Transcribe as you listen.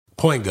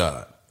Point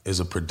Guard is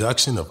a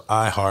production of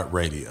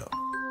iHeartRadio.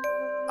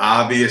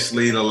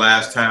 Obviously, the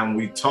last time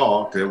we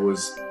talked,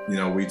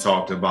 we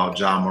talked about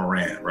Ja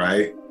Morant,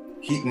 right?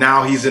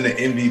 Now he's in the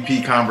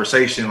MVP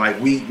conversation. Like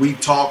we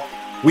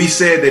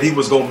said that he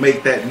was going to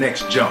make that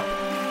next jump.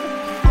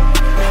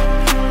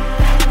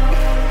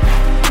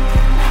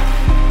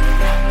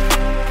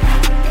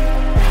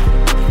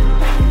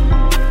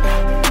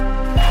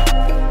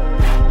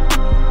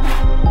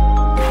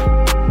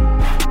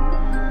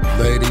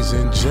 Ladies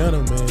and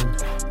gentlemen,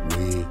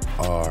 we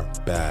are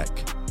back.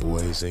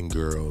 Boys and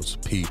girls,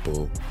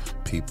 people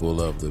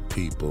of the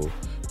people.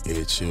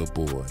 It's your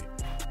boy,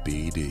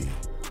 BD,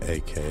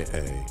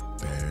 a.k.a.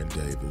 Baron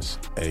Davis,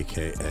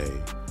 a.k.a.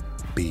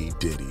 B.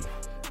 Diddy.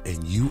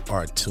 And you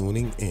are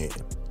tuning in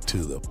to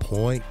the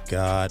Point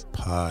Guard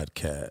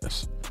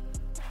Podcast,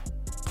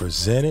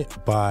 presented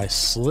by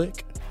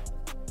Slick.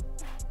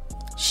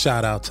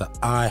 Shout out to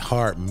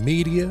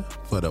iHeartMedia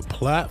for the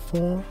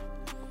platform.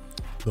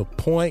 The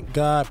Point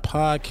Guard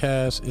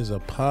Podcast is a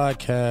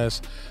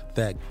podcast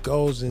that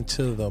goes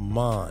into the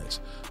minds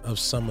of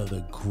some of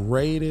the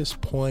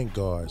greatest point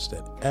guards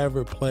that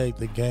ever played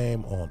the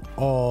game on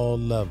all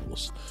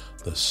levels.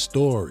 The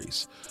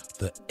stories,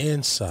 the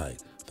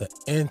insight, the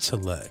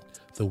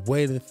intellect, the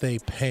way that they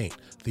paint,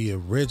 the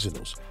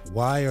originals.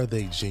 Why are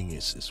they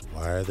geniuses?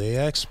 Why are they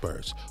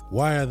experts?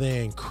 Why are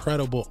they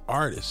incredible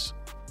artists?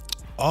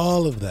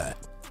 All of that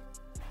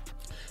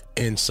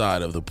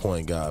inside of the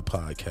Point Guard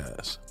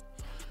Podcast.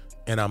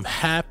 And I'm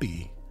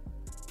happy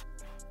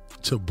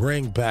to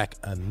bring back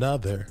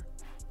another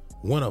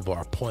one of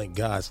our point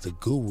guys, the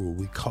guru.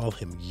 We call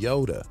him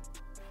Yoda.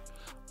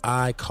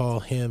 I call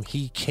him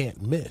He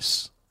Can't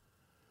Miss.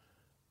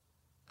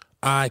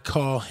 I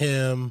call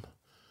him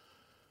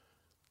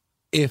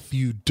If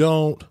you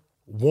don't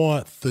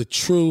want the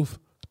truth,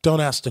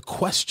 don't ask the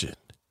question.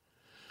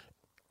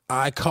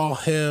 I call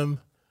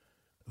him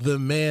the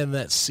man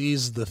that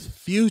sees the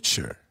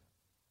future.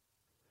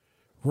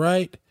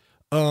 Right?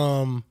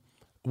 I'm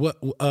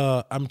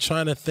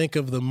trying to think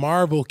of the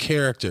Marvel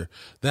character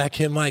that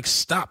can like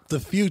stop the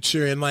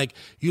future and like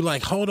you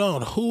like, hold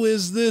on, who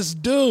is this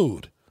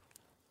dude?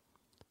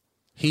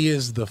 He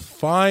is the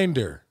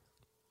finder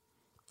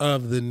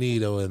of the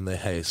needle in the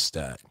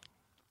haystack.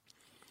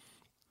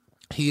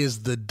 He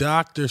is the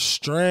Doctor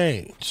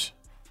Strange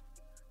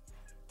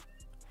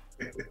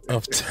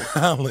of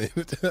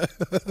talent.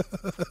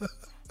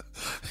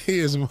 He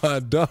is my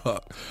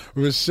dog,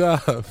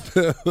 Rashad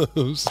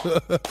Phillips,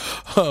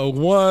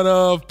 one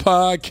of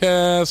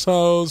podcast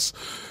host,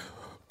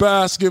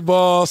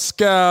 basketball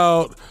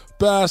scout,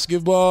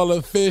 basketball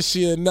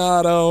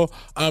aficionado.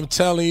 I'm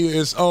telling you,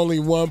 it's only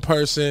one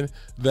person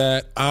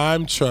that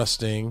I'm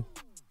trusting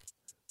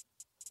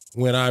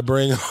when I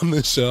bring on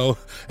the show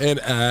and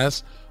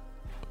ask,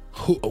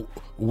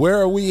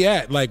 where are we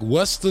at? Like,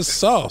 what's the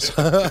sauce?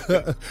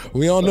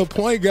 We on the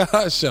Point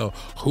Guard show.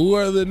 Who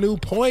are the new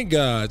point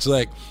guards?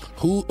 Like,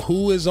 who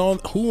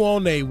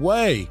on their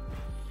way?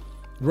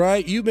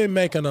 Right? You've been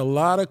making a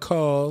lot of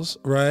calls,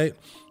 right?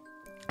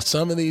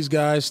 Some of these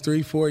guys,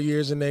 3-4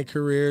 years in their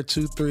career,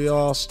 2-3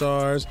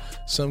 all-stars.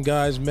 Some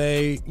guys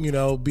may,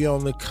 be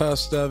on the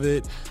cusp of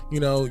it.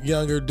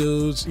 Younger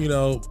dudes,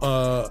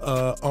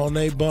 on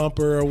their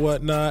bumper or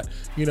whatnot.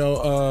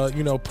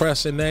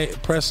 Pressing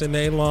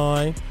they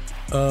line.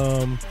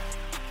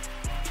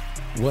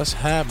 What's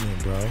happening,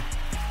 bro?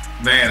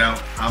 Man,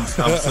 I'm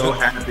so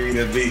happy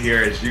to be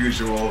here as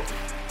usual.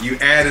 You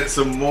added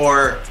some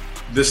more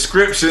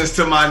descriptions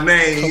to my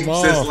name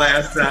since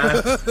last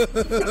time.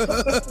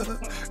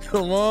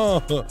 Come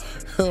on.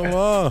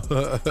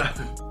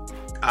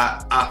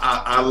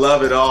 I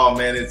love it all,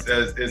 man.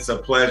 It's a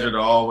pleasure to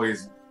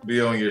always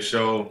be on your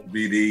show,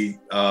 BD.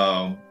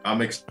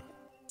 I'm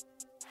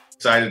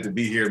excited to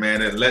be here,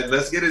 man. And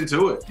let's get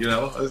into it.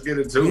 Let's get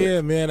into it.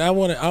 Yeah, man. I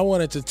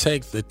wanted to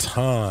take the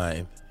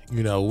time.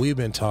 We've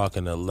been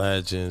talking to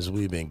legends.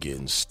 We've been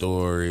getting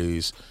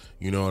stories.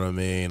 You know what I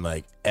mean?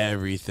 Like,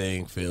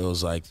 everything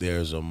feels like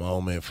there's a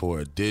moment for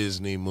a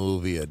Disney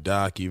movie, a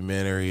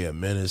documentary, a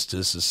menace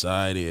to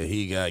society, a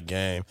He Got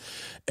Game.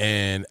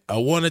 And I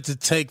wanted to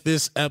take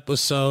this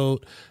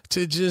episode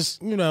to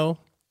just,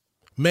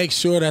 make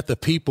sure that the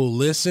people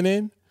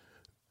listening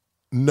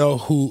know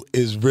who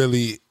is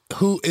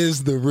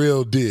the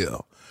real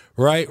deal.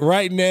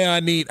 Right now, I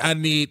need,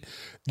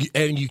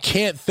 and you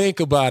can't think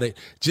about it,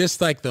 just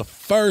like the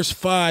first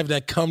 5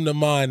 that come to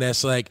mind.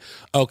 That's like,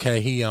 okay,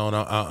 he on.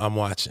 I'm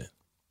watching.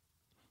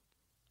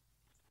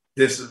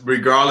 This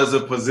regardless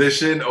of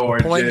position or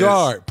point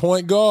guard.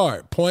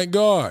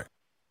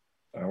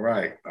 All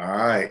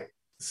right.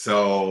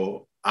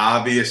 So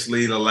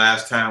obviously, the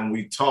last time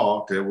we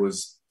talked, it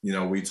was.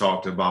 We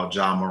talked about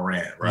Ja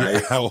Morant, right?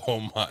 Yeah,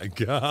 oh, my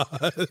God.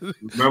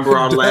 Remember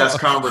our last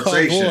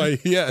conversation? Oh, boy,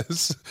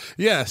 yes.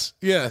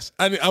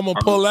 I'm going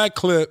to pull that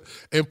clip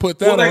and put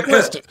that on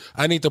Instagram.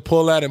 I need to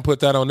pull that and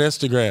put that on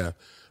Instagram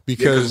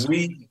because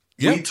we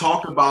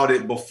talked about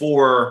it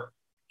before.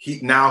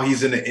 Now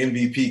he's in the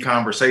MVP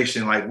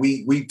conversation. Like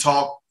we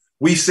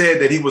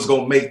said that he was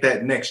going to make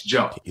that next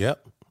jump.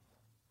 Yep.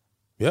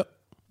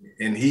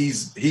 and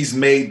he's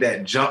made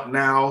that jump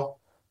now.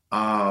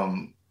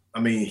 I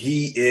mean,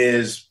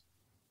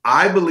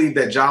 I believe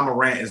that Ja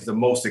Morant is the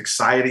most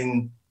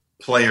exciting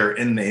player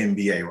in the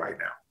NBA right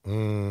now.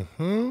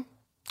 Mm-hmm.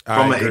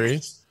 I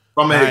agree.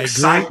 From an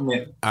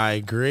excitement. I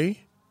agree.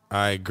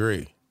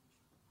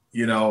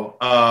 You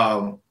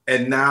know,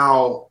 and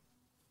now,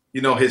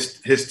 you know,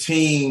 his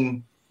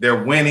team,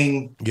 they're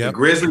winning. Yep. The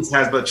Grizzlies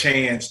has the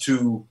chance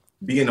to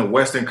be in the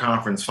Western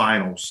Conference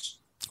Finals.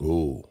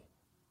 Ooh.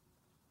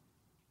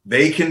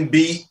 They can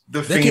beat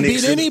the Phoenix. They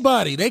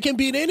can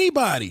beat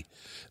anybody.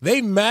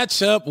 They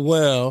match up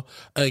well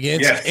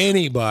against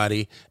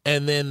anybody,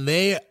 and then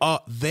they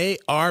are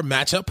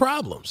matchup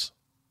problems.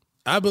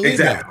 I believe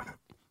that.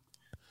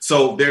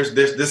 So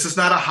this is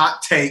not a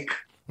hot take.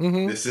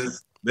 Mm-hmm.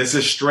 This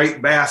is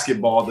straight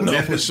basketball. The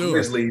Memphis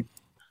Grizzlies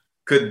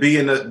could be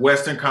in the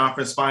Western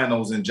Conference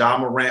Finals, and Ja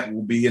Morant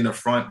will be in the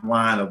front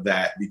line of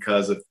that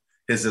because of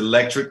his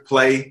electric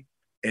play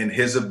and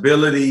his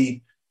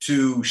ability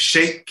to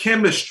shape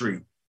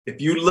chemistry.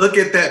 If you look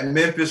at that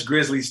Memphis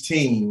Grizzlies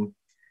team,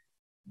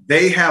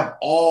 they have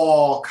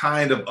all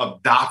kind of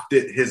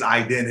adopted his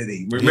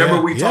identity.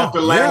 Remember, we talked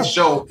the last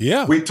show.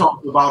 Yeah, we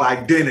talked about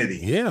identity.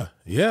 Yeah.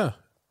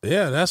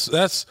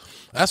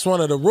 That's one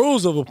of the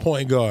rules of a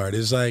point guard.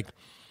 Is like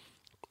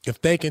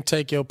if they can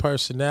take your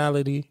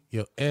personality,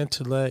 your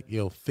intellect,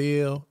 your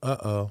feel.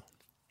 But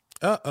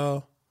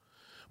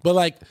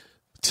like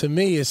to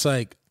me, it's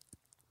like,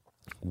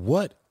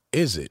 what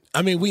is it?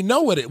 I mean, we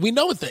know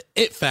the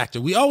it factor.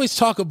 We always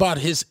talk about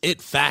his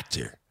it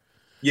factor.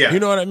 Yeah.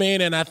 You know what I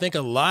mean? And I think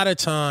a lot of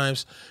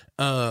times,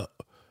 you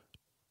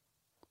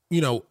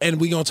know, and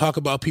we're going to talk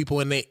about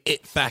people and the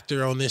it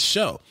factor on this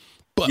show.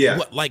 But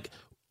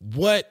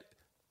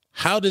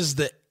how does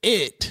the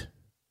it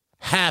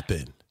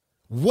happen?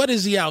 What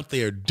is he out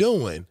there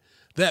doing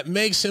that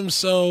makes him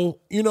so,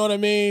 you know what I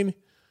mean?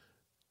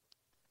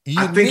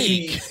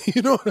 Unique.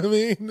 You know what I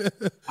mean?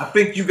 I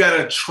think you got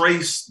to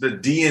trace the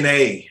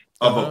DNA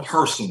of a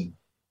person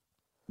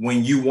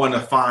when you want to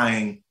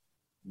find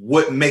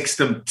what makes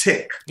them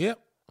tick. Yep.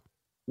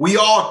 We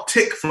all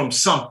tick from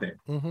something.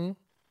 Mm-hmm.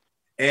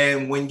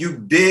 And when you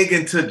dig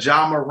into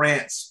Ja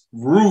Morant's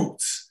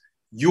roots,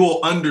 you'll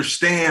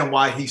understand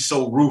why he's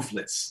so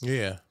ruthless.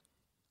 Yeah.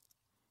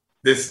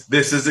 This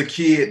is a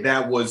kid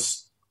that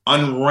was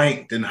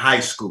unranked in high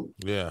school.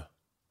 Yeah.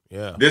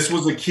 This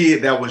was a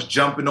kid that was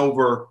jumping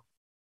over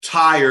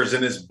tires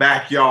in his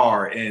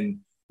backyard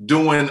and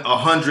doing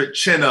 100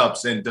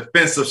 chin-ups and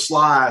defensive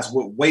slides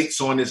with weights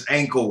on his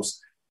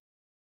ankles.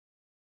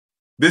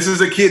 This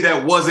is a kid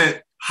that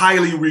wasn't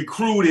highly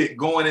recruited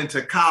going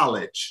into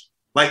college.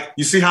 Like,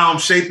 you see how I'm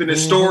shaping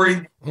this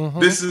story? Mm-hmm.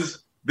 This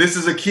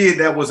is a kid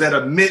that was at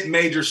a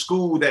mid-major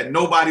school that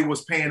nobody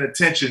was paying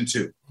attention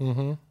to.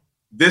 Mm-hmm.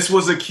 This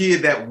was a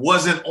kid that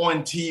wasn't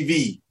on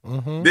TV.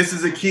 Mm-hmm. This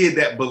is a kid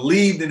that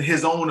believed in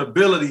his own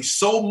ability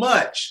so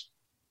much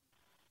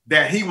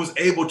that he was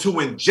able to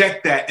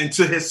inject that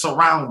into his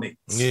surroundings.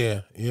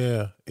 Yeah.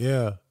 And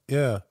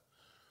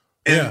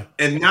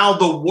now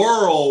the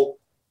world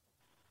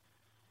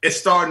is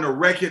starting to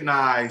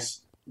recognize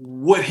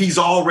what he's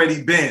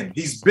already been.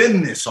 He's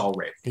been this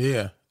already.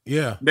 Yeah.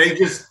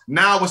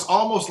 Now it's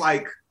almost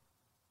like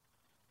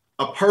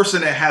a person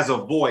that has a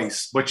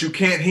voice, but you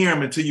can't hear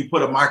him until you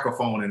put a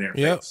microphone in their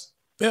face.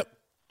 Yep.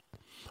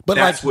 But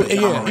that's like,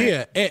 and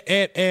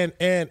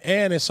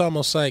it's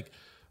almost like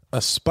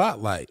a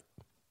spotlight,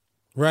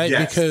 right?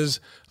 Yes. Because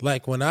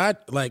like when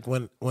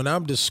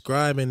I'm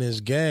describing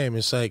his game,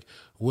 it's like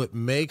what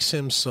makes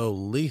him so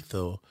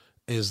lethal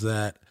is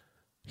that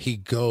he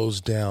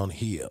goes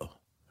downhill,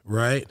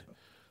 right?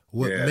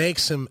 What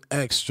makes him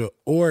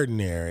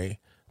extraordinary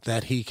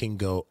that he can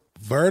go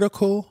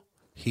vertical,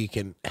 he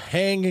can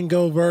hang and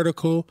go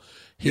vertical,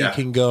 he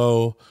can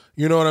go,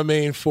 you know what I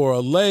mean, for a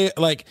lay.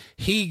 Like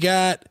he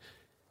got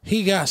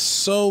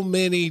so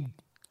many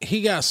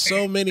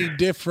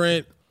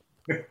different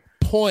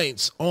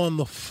points on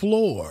the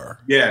floor.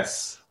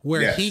 Yes.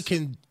 Where he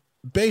can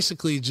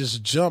basically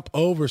just jump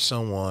over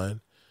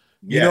someone,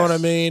 you know what I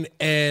mean,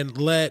 and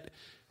let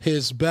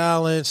his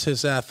balance,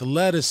 his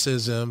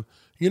athleticism,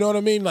 you know what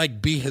I mean,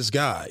 like be his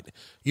guide.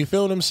 You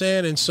feel what I'm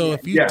saying? And so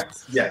if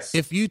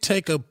you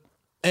take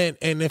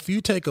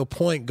a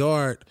point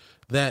guard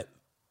that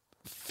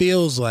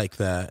feels like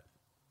that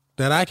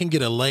I can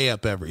get a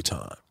layup every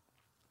time.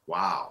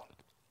 Wow.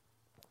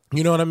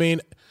 You know what I mean?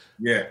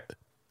 Yeah.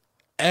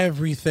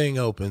 Everything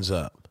opens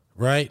up,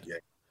 right?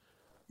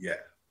 Yeah.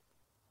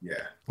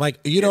 Like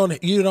you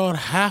don't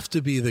have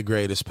to be the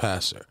greatest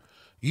passer.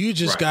 You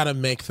just got to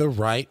make the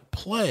right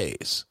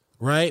plays,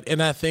 right?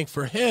 And I think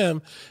for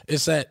him,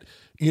 it's that,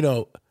 you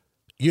know,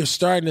 you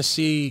started to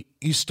see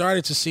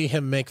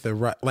him make the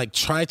right, like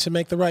try to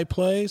make the right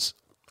plays,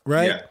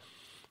 right? Yeah.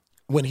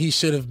 When he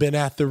should have been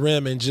at the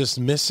rim and just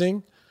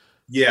missing.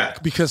 Yeah.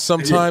 Because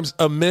sometimes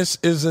a miss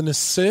is an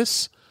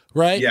assist,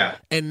 right? Yeah.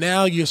 And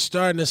now you're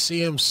starting to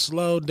see him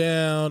slow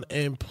down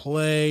and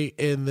play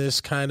in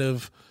this kind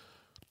of,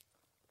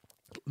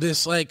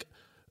 this like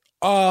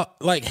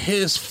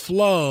his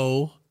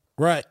flow,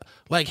 right?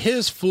 like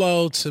his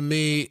flow to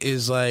me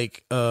is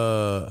like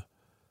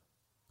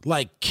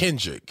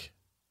Kendrick.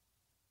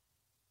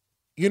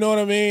 You know what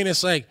I mean?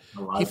 It's like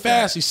he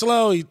fast, he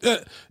slow,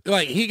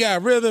 like he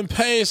got rhythm,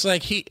 pace.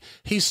 Like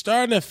he's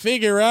starting to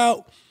figure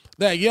out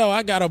that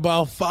I got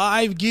about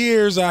 5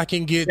 gears I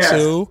can get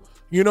to.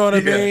 You know what I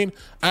mean?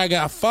 I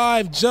got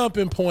 5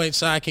 jumping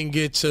points I can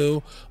get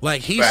to.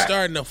 Like he's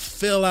starting to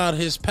fill out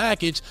his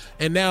package,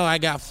 and now I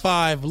got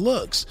 5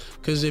 looks.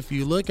 Because if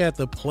you look at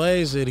the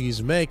plays that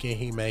he's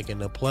making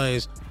the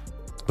plays,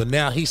 but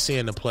now he's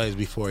seeing the plays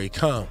before they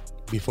come,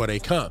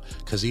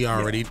 because they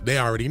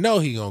already know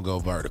he gonna go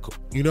vertical.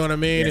 You know what I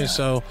mean? And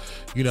so,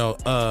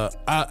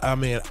 I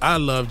mean, I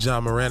love Ja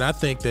Morant. I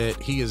think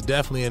that he is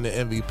definitely in the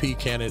MVP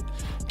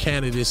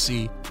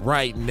candidacy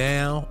right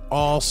now.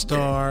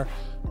 All-star.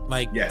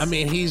 Like, I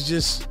mean, he's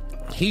just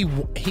he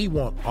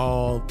want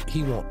all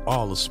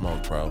the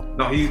smoke, bro.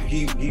 No,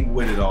 he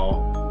win it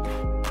all.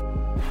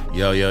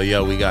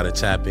 Yo, we gotta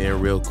tap in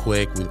real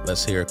quick.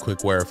 Let's hear a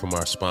quick word from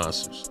our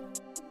sponsors.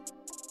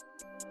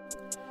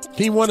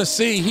 He want to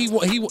see he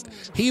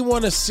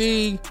want to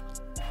see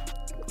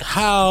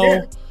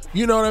how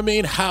you know what I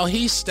mean, how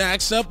he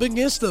stacks up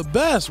against the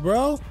best,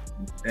 bro.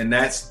 And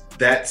that's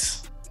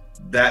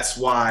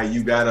why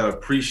you gotta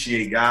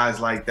appreciate guys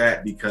like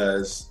that,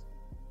 because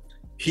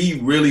he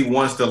really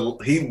wants to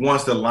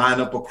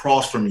line up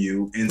across from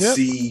you and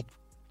see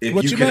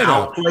if you can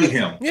outplay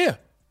him. Yeah.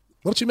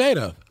 What you made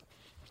of?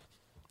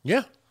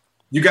 Yeah.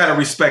 You got to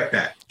respect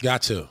that.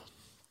 Got to.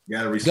 You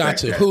got to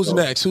respect that. Who's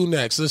next?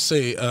 Let's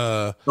see.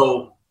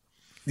 So,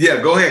 yeah,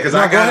 go ahead.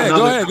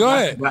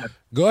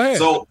 Go ahead.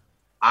 So,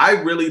 I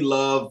really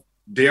love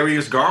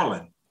Darius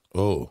Garland.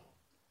 Oh.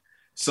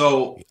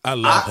 So, I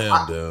love him,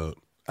 dude.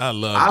 I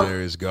love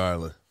Darius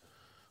Garland.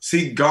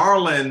 See,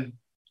 Garland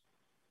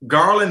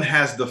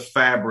has the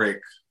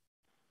fabric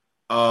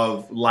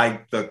of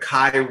like the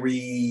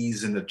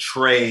Kyries and the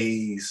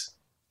Trays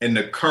and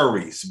the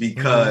Currys,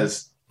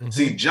 because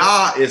see,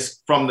 Ja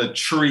is from the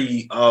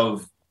tree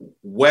of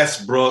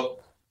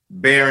Westbrook,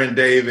 Baron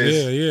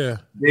Davis,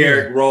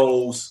 Derrick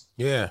Rose.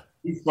 Yeah.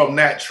 He's from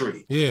that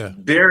tree. Yeah.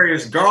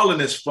 Darius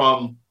Garland is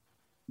from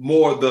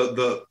more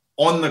the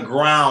on the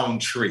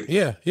ground tree.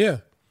 Yeah,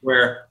 yeah.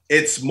 Where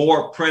it's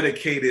more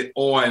predicated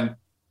on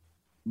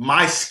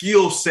my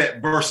skill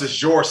set versus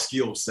your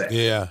skill set.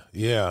 Yeah.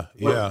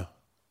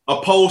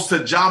 Opposed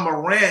to Ja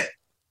Morant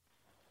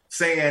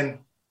saying,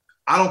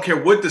 I don't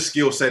care what the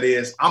skill set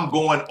is, I'm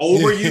going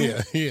over you.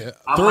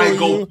 I might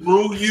go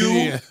through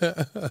you.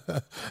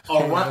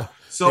 All right.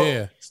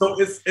 So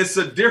it's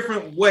a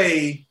different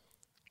way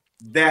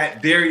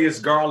that Darius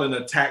Garland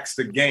attacks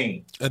the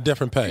game. A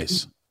different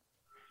pace.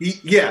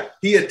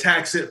 He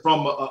attacks it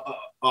from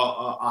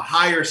a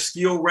higher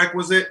skill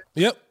requisite.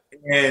 Yep.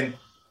 And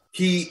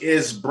he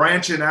is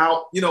branching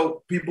out.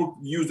 People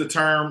use the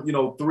term,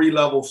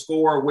 3-level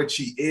scorer, which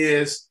he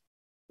is.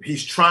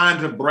 He's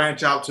trying to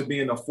branch out to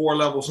being a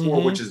 4-level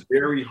scorer, which is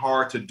very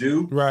hard to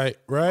do. Right.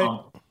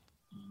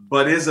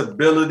 But his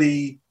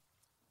ability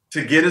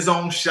to get his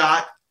own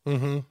shot,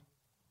 to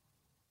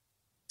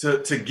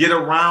get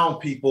around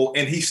people,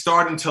 and he's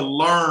starting to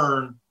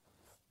learn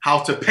how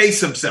to pace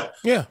himself.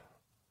 Yeah.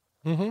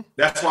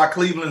 That's why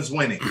Cleveland's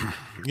winning.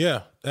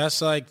 Yeah.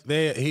 That's like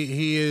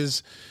he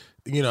is.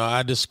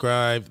 I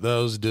describe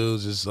those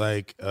dudes as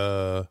like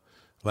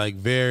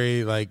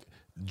very like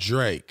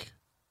Drake.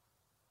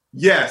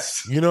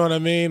 Yes. You know what I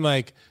mean?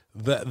 Like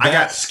that I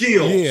got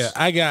skills. Yeah,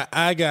 I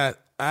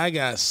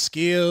got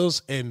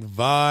skills and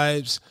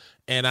vibes,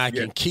 and I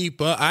can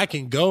keep up. I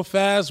can go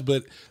fast,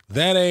 but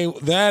that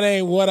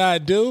ain't what I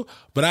do.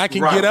 But I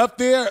can get up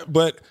there,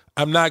 but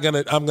I'm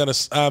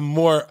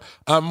more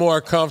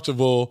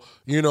comfortable,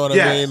 you know what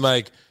I mean?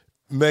 Like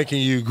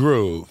making you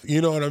groove.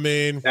 You know what I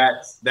mean? I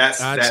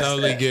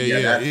totally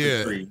get that's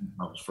the tree he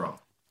comes from.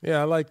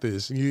 Yeah, I like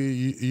this.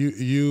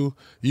 You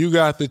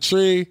got the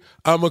tree.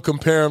 I'm gonna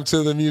compare him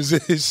to the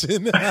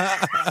musician.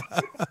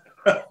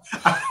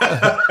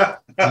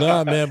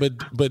 Nah, man,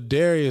 but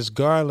Darius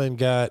Garland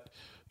got,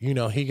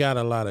 he got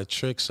a lot of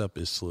tricks up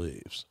his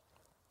sleeves.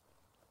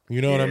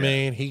 You know what I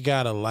mean? He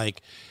got a nice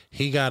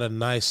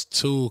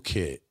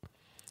toolkit,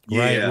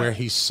 right? Where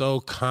he's so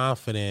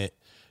confident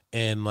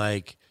and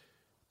like,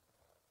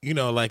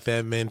 like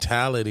that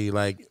mentality,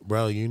 like,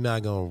 bro, you're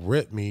not going to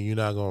rip me. You're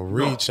not going to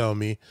reach on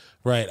me.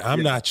 Right.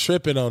 I'm not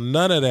tripping on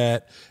none of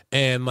that.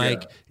 And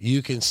like,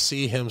 you can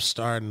see him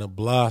starting to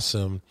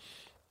blossom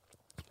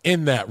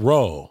in that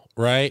role.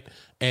 Right.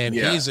 And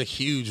he's a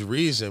huge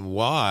reason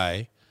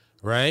why,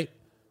 right?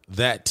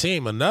 That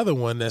team, another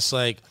one that's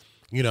like,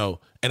 and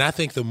I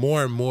think the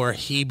more and more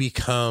he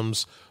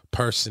becomes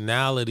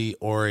personality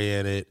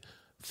oriented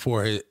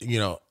for his,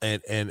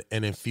 and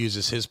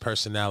infuses his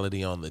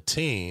personality on the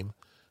team,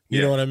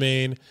 you know what I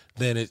mean?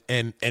 Then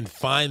and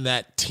find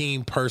that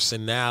team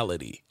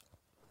personality,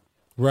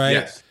 right?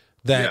 Yes.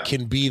 That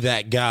can be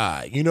that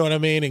guy. You know what I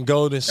mean? In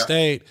Golden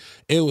State,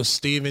 it was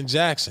Steven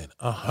Jackson,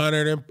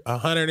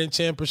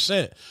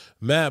 110%.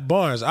 Matt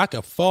Barnes, I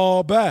could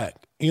fall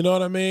back. You know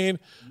what I mean?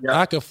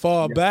 I could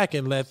fall back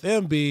and let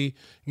them be,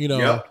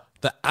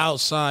 the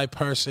outside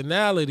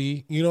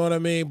personality, you know what I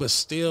mean, but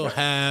still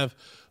have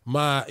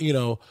my,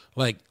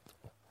 like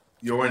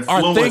your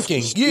influence. Our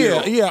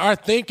thinking. Our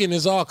thinking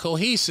is all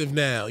cohesive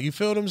now. You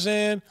feel what I'm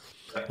saying?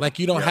 Like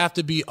you don't have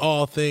to be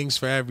all things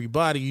for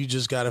everybody. You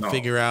just got to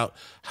figure out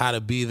how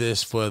to be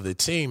this for the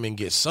team and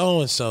get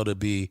so-and-so to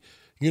be,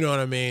 you know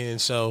what I mean?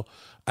 And so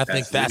I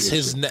think that's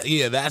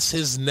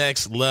his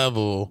next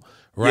level,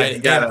 right?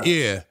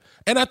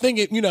 And I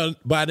think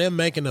by them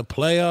making the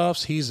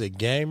playoffs, he's a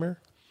gamer.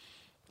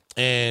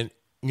 And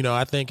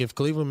I think if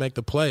Cleveland make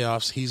the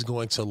playoffs, he's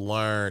going to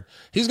learn.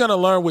 He's going to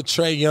learn what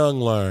Trae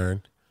Young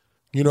learned.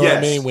 You know what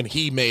I mean? When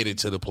he made it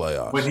to the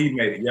playoffs. When he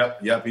made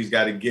it, yep. He's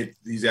got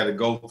to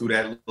go through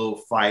that little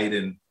fight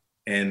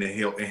and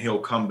he'll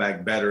come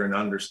back better and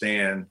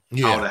understand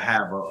how to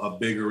have a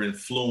bigger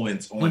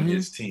influence on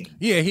his team.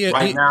 Yeah,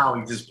 now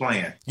he's just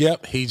playing.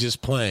 Yep, he's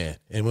just playing.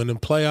 And when the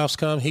playoffs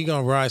come, he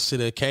gonna rise to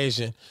the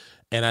occasion.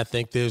 And I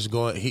think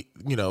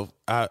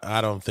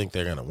I don't think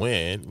they're gonna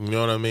win. You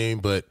know what I mean?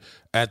 But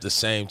at the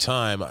same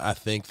time, I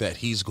think that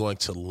he's going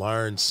to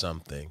learn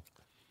something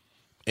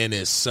in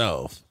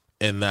himself.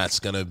 And that's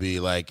going to be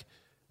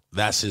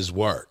that's his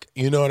work.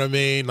 You know what I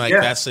mean?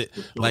 That's it.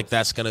 Like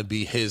that's going to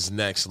be his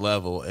next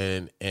level.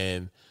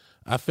 And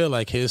I feel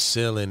like his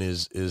ceiling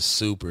is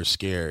super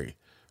scary,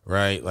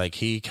 right? Like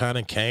he kind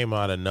of came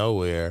out of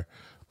nowhere.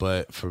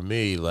 But for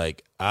me,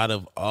 out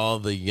of all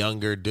the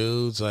younger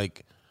dudes,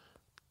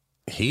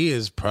 he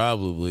is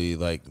probably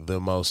the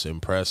most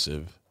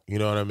impressive. You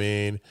know what I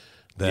mean?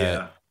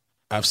 That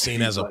I've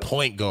seen as a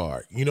point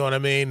guard. You know what I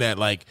mean? That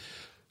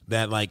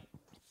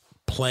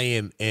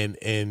playing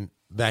and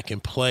that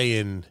can play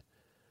in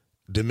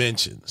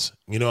dimensions.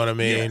 You know what I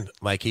mean?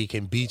 He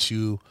can beat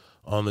you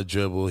on the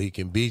dribble. He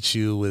can beat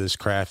you with his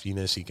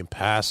craftiness. He can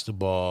pass the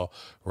ball,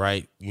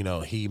 right?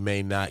 He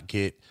may not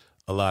get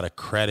a lot of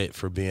credit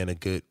for being a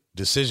good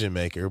decision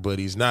maker, but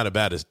he's not a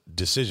bad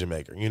decision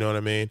maker. You know what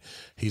I mean?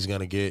 He's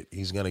gonna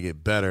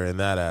get better in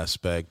that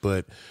aspect.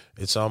 But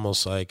it's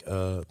almost like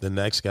the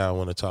next guy I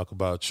want to talk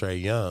about, Trae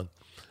Young.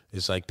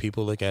 It's like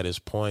people look at his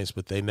points,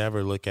 but they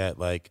never look at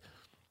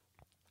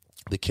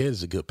the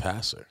kid's a good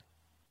passer.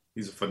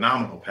 He's a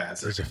phenomenal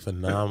passer. He's a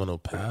phenomenal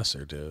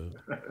passer, dude.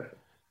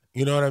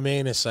 You know what I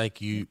mean? It's like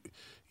you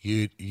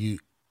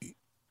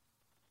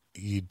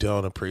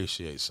don't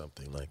appreciate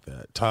something like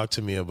that. Talk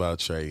to me about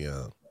Trae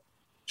Young.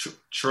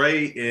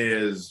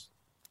 Trae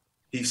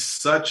he's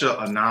such an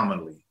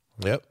anomaly.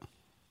 Yep.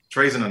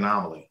 Trae's an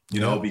anomaly,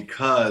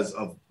 because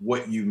of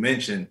what you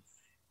mentioned.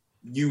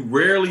 You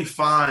rarely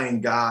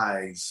find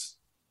guys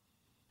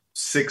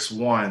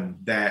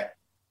 6'1" that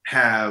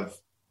have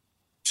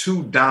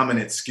two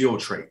dominant skill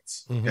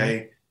traits.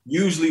 Okay.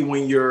 Usually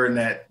when you're in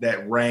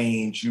that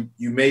range, you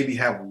maybe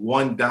have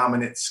one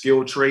dominant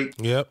skill trait.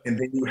 Yep. And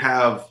then you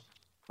have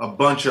a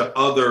bunch of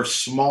other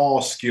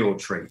small skill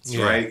traits,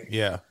 right?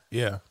 Yeah.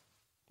 Yeah.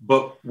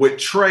 But with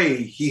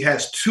Trae, he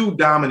has two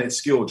dominant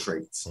skill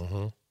traits.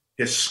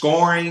 His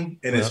scoring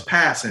and his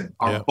passing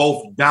are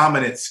both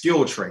dominant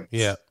skill traits.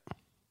 Yeah.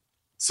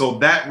 So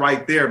that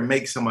right there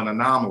makes him an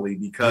anomaly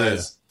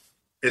because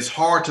it's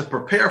hard to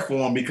prepare for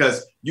him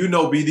because,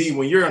 BD,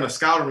 when you're in a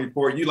scouting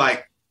report, you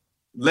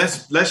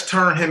let's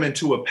turn him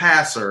into a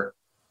passer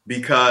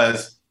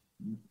because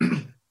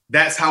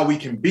that's how we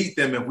can beat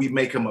them if we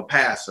make him a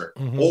passer.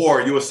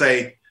 Or you will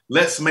say,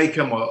 let's make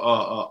him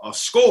a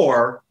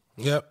scorer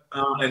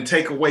and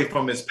take away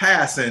from his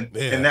passing,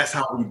 and that's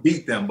how we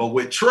beat them. But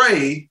with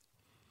Trae,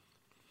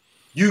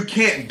 you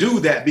can't do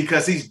that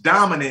because he's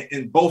dominant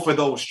in both of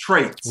those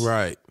traits.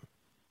 Right.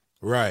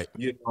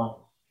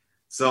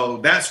 So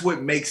that's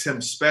what makes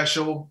him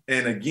special.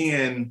 And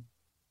again,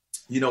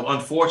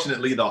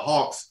 unfortunately, the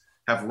Hawks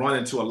have run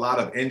into a lot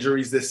of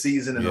injuries this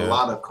season and a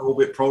lot of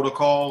COVID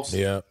protocols.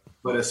 Yeah.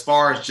 But as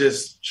far as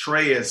just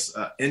Trae as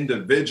an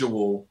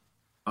individual,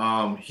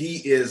 he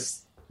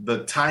is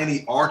the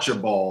tiny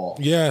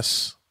Archibald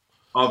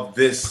of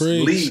this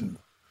league.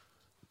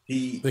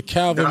 The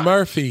Calvin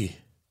Murphy.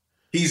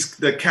 He's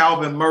the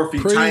Calvin Murphy,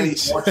 tiny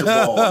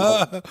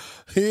Archibald.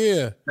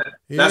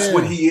 That's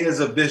what he is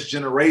of this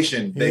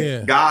generation.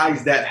 The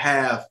guys that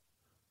have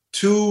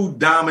two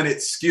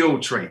dominant skill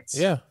traits.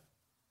 Yeah.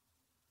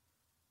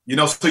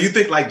 So you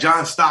think like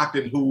John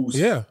Stockton, who's,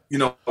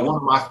 one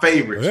of my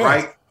favorites,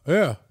 right?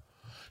 Yeah.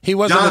 He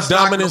wasn't a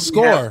dominant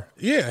scorer.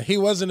 He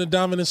wasn't a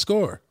dominant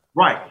scorer.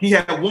 Right. He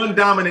had one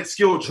dominant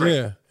skill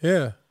trait.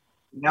 Yeah.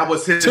 And that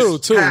was his two,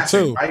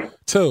 right?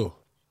 Two.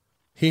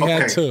 He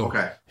had two.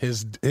 Okay.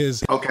 His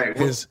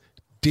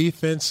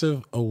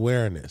defensive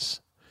awareness.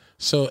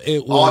 So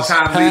it was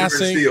all-time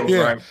passing. Leader in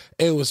steals, right?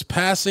 It was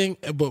passing,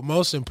 but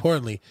most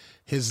importantly,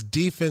 his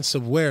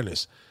defensive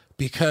awareness,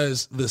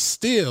 because the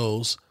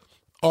steals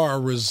are a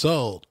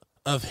result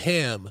of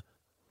him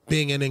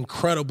being an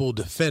incredible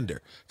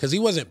defender. Because he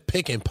wasn't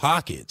picking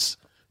pockets.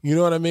 You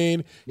know what I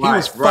mean? He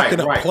was fucking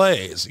up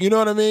plays. You know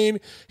what I mean?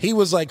 He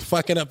was like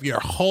fucking up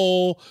your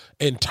whole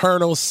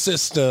internal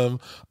system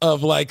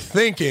of like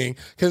thinking.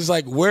 Cause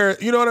like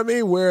where, you know what I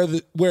mean? Where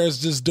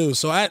is this dude?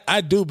 So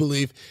I do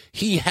believe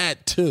he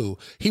had to.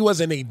 He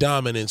wasn't a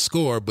dominant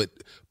scorer, but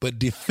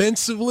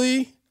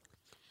defensively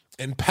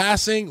and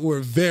passing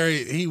were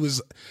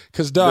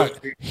cause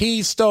dog,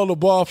 he stole the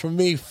ball from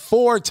me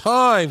 4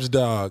 times,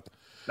 dog.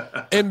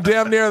 In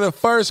damn near the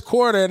first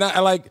quarter. And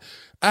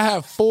I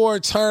have 4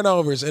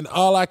 turnovers, and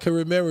all I can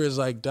remember is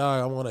like,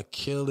 dog, I want to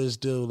kill this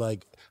dude.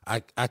 Like,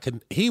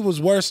 he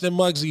was worse than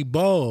Muggsy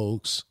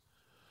Bogues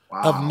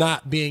of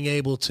not being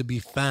able to be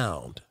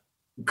found.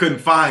 You couldn't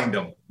find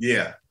him.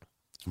 Yeah.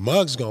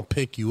 Muggs gonna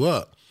pick you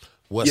up.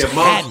 Muggs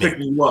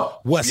picking you up.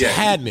 What's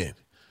happening?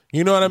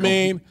 You know what I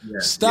mean? Yeah,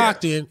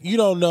 Stockton, you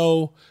don't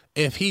know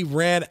if he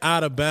ran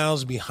out of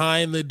bounds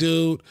behind the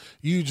dude,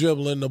 you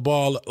dribbling the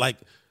ball like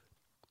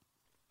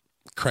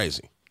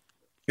crazy.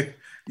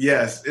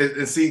 Yes,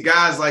 and see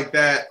guys like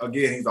that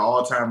again. He's the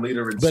all-time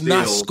leader in steals, but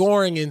not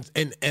scoring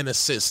and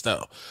assists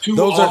though.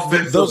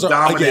 Those are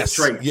dominant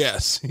traits.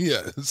 Yes.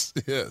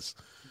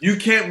 You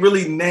can't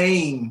really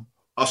name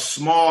a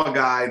small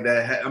guy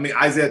that.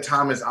 Isaiah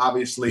Thomas,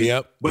 obviously.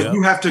 But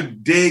you have to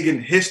dig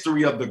in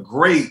history of the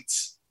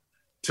greats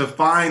to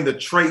find the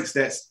traits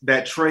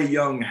that Trae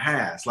Young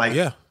has.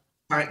 Like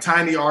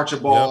Tiny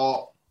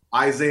Archibald,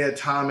 Isaiah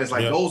Thomas.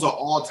 Like those are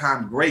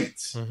all-time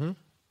greats. Mm-hmm.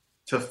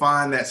 To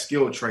find that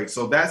skill trait.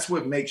 So that's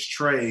what makes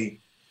Trae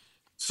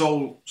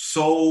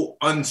so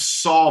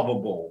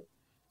unsolvable.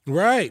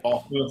 Right.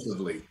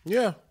 Offensively.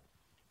 Yeah.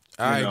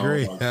 I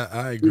agree.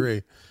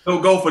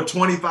 He'll go for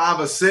 25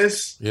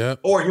 assists. Yeah.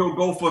 Or he'll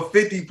go for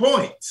 50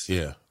 points.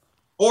 Yeah.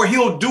 Or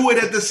he'll do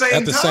it at the same time.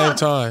 At the same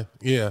time.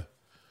 Yeah.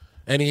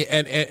 And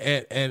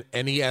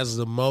he has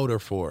the motor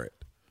for it.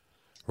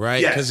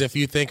 Right? Because if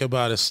you think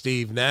about a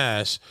Steve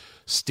Nash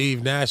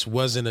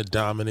wasn't a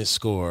dominant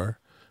scorer.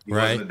 He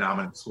wasn't a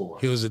dominant scorer.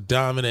 He was a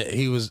dominant.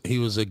 He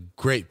was a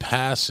great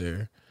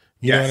passer.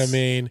 You know what I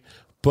mean?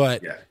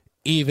 But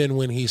even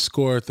when he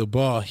scored the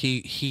ball,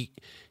 he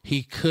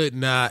could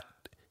not.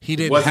 He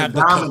didn't have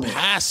the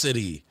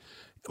capacity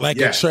like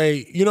a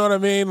Trae. You know what I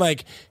mean?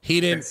 Like he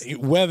didn't.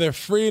 Whether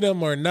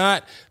freedom or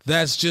not,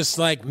 that's just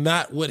like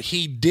not what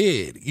he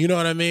did. You know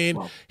what I mean?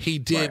 Well, he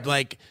did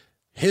like.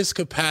 His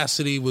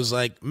capacity was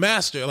like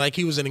master. Like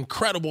he was an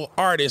incredible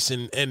artist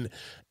and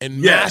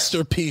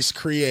masterpiece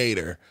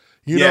creator.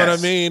 You know what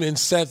I mean? And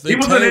set the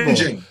table. He was an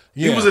engine.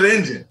 Yeah. He was an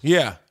engine.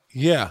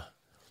 Yeah.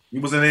 He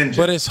was an engine.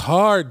 But it's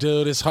hard,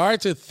 dude. It's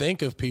hard to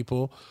think of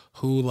people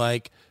who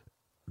like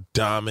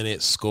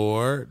dominant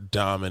scorer,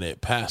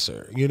 dominant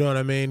passer. You know what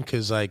I mean?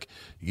 Because like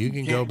you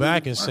can go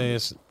back and say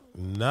it's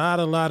not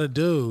a lot of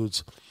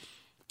dudes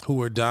who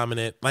were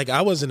dominant. Like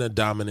I wasn't a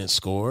dominant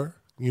scorer.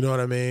 You know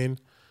what I mean?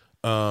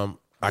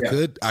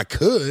 I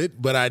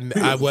could, but I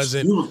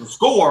wasn't. You was a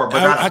scorer,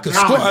 but I could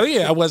score.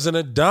 I wasn't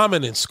a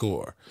dominant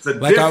scorer. It's a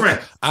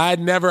difference. I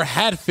never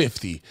had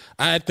 50.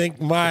 I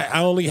think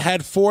I only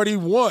had 40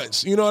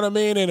 once. You know what I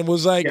mean? And it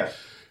was like,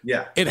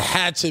 it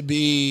had to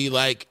be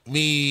like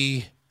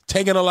me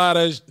taking a lot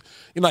of,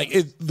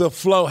 the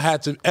flow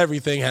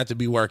everything had to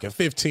be working.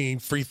 15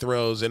 free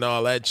throws and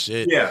all that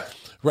shit. Yeah.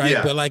 Right.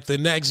 Yeah. But like the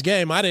next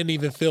game, I didn't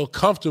even feel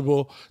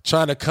comfortable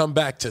trying to come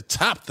back to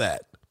top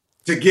that.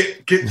 To get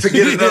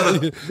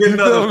another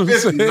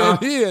 50, huh?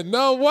 Yeah,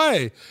 no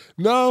way.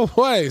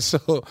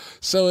 So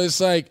it's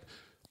like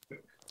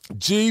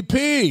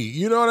GP,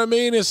 you know what I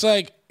mean? It's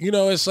like,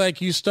 it's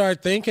like you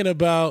start thinking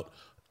about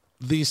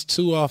these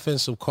 2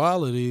 offensive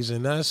qualities,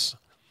 and that's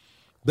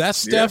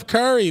Steph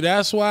Curry.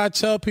 That's why I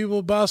tell people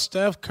about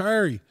Steph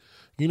Curry.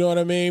 You know what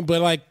I mean?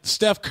 But like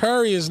Steph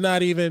Curry is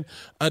not even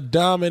a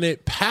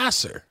dominant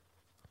passer.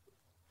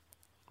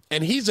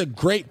 And he's a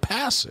great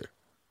passer.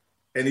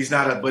 And he's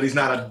not a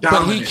dominant.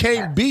 But he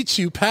can't beat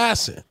you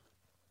passing.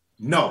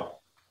 No.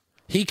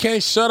 He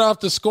can't shut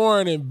off the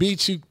scoring and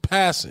beat you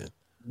passing.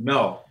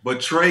 No, but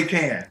Trae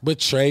can. But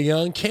Trae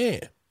Young can.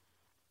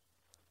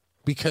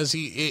 Because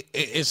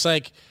it's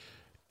like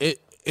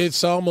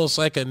it's almost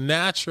like a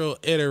natural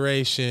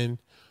iteration,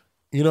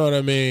 you know what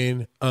I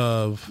mean,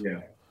 of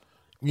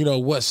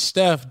what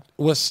Steph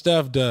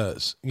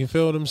does. You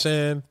feel what I'm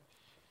saying?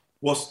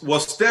 Well,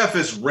 Steph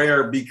is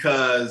rare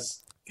because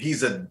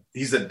he's a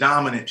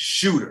dominant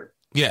shooter.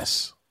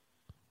 Yes.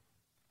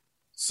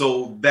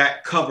 So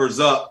that covers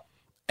up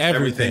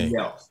everything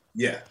else.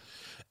 Yeah.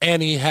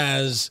 And he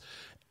has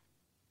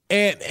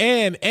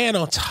and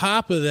on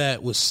top of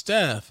that with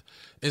Steph,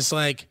 it's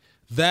like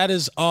that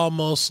is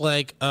almost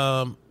like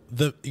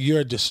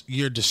you're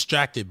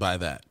distracted by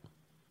that.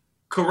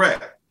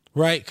 Correct.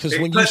 Right? Because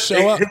when you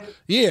show up,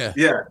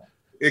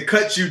 it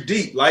cuts you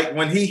deep. Like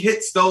when he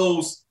hits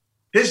those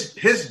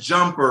his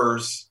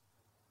jumpers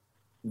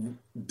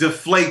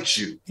deflate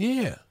you.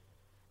 Yeah.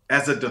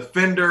 As a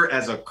defender,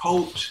 as a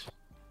coach,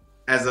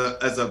 as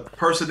a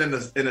person in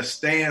the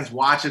stands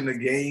watching the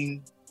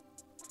game,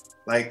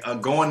 like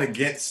going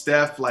against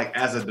Steph, like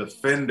as a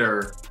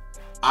defender,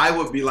 I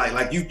would be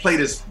like you play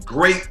this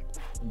great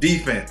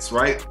defense,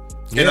 right?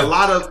 And a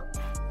lot of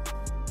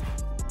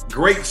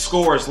great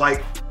scorers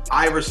like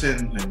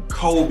Iverson and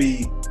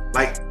Kobe,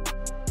 like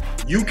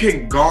you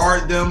can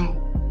guard them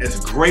as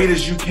great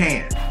as you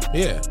can.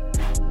 Yeah.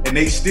 And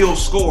they still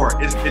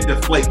score. It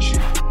deflates you.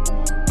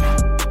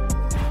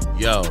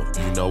 Yo,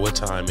 you know what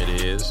time it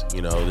is.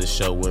 You know, this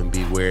show wouldn't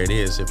be where it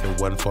is if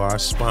it wasn't for our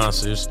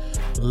sponsors.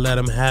 Let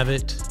them have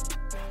it.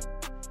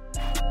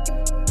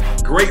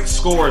 Great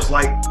scorers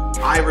like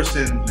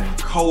Iverson and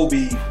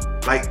Kobe,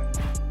 like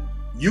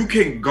you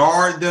can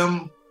guard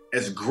them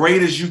as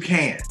great as you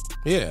can.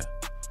 Yeah.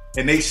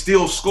 And they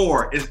still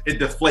score. It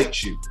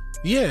deflates you.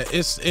 Yeah,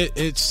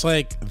 it's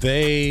like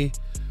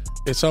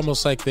it's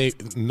almost like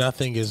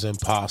nothing is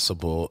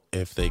impossible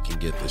if they can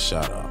get the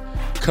shot off.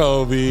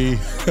 Kobe,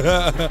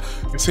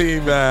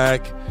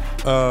 T-Mac,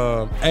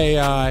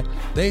 AI,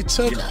 they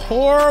took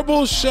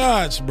horrible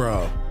shots,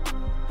 bro.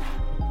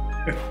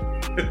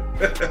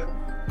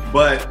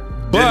 But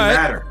didn't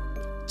matter.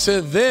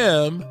 To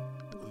them,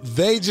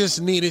 they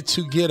just needed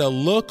to get a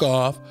look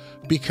off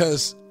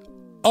because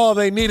all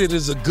they needed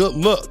is a good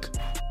look.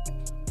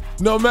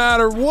 No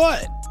matter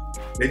what.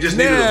 They just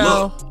needed a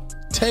look.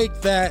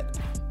 Take that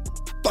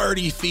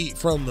 30 feet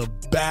from the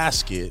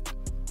basket,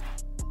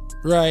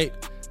 right?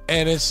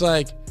 And it's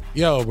like,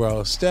 yo,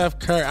 bro, Steph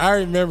Curry. I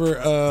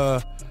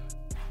remember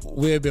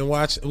we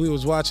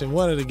was watching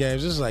one of the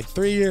games. This is like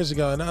 3 years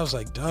ago, and I was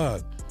like,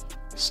 dog,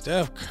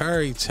 Steph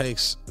Curry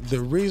takes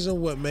the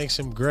reason what makes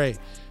him great.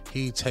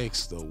 He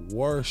takes the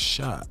worst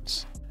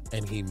shots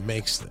and he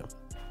makes them.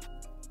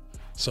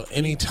 So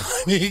anytime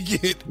he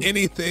get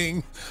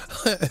anything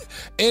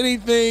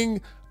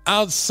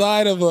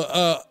outside of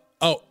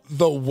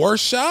the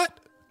worst shot,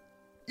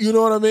 you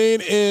know what I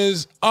mean,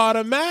 is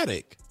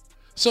automatic.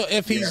 So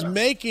if he's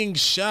making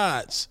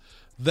shots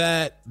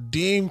that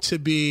deem to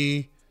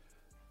be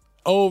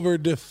over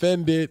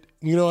defended,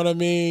 you know what I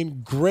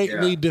mean,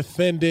 greatly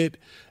defended,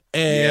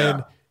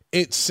 and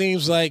it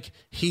seems like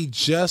he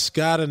just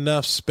got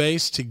enough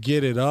space to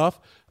get it off,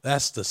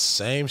 that's the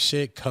same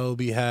shit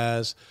Kobe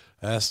has.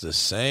 That's the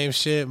same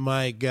shit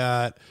Mike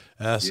got.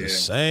 That's the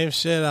same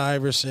shit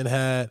Iverson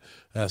had.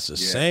 That's the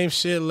same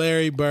shit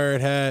Larry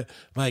Bird had.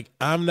 Like,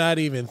 I'm not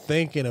even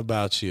thinking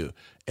about you.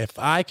 If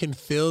I can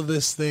feel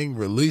this thing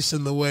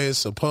releasing the way it's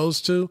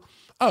supposed to,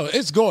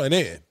 it's going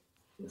in.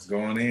 It's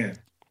going in.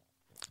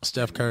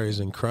 Steph Curry is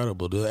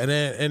incredible, dude.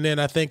 And then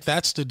I think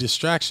that's the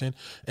distraction.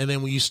 And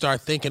then when you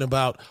start thinking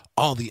about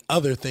all the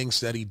other things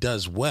that he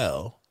does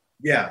well.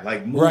 Yeah,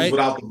 like move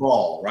without the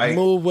ball, right?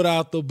 Move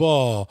without the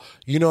ball.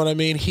 You know what I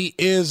mean? He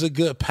is a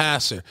good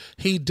passer.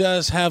 He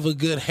does have a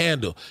good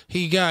handle.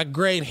 He got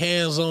great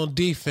hands on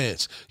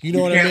defense. You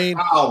know what I mean?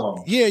 Foul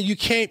him. Yeah, you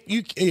can't.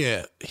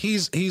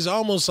 He's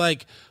almost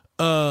like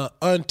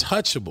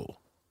untouchable.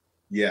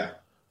 Yeah.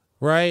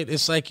 Right?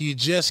 It's like you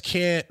just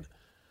can't.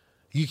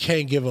 You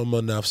can't give him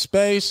enough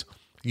space.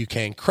 You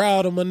can't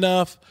crowd him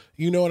enough.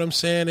 You know what I'm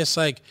saying? It's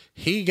like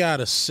he got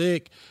a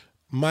sick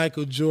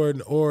Michael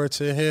Jordan aura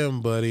to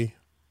him, buddy.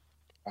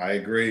 I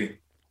agree.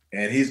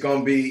 And he's going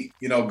to be,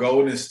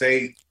 Golden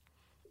State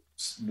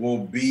will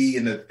be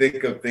in the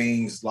thick of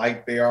things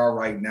like they are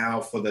right now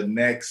for the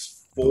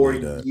next 4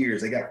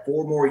 years. They got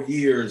 4 more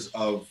years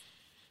of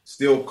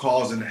still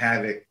causing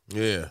havoc.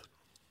 Yeah.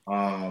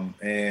 And,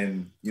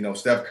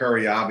 Steph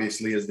Curry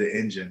obviously is the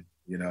engine,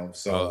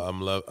 so. I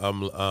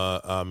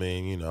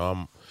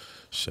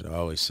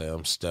always say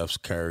I'm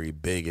Steph Curry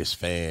biggest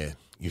fan.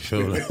 You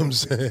feel what I'm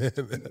saying?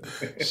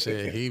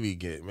 Shit,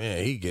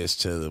 he gets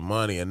to the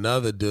money.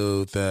 Another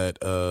dude that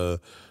I'm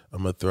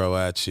gonna throw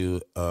at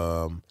you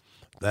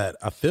that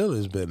I feel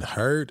has been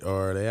hurt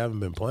or they haven't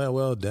been playing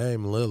well,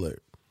 Dame Lillard.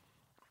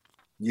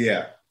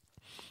 Yeah.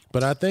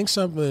 But I think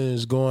something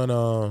is going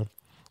on,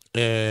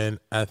 and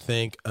I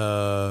think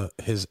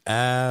his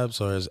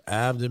abs or his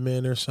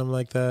abdomen or something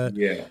like that.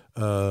 Yeah.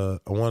 I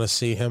want to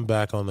see him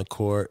back on the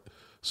court.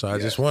 So I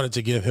just wanted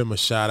to give him a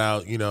shout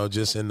out,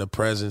 just in the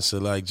presence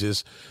of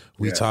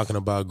we talking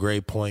about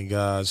great point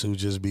guards who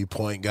just be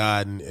point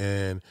guarding,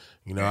 and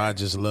I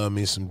just love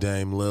me some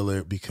Dame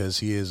Lillard because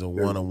he is a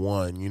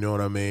one-on-one. You know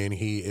what I mean?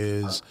 He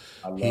is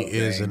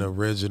an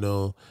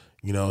original.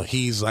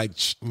 He's like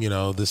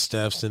the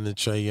Stephs and the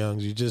Trae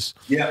Youngs. It's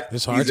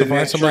hard to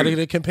find somebody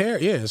to compare.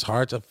 Yeah, it's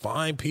hard to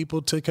find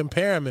people to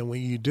compare him, and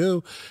when you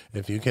do,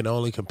 if you can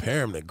only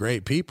compare him to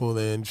great people,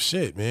 then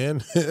shit,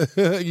 man.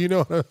 you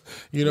know what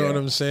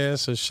I'm saying?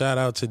 So shout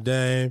out to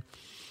Dame.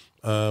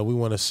 We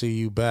want to see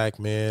you back,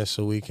 man,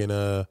 so we can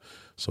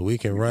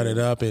run it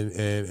up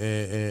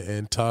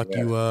and talk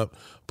you up.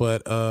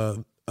 But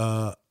a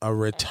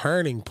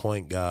returning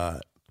point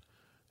guard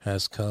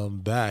has come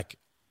back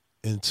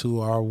into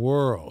our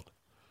world.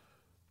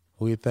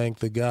 We thank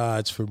the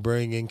gods for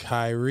bringing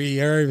Kyrie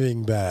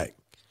Irving back.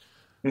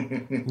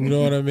 You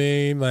know what I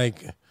mean?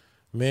 Like,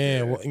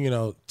 man,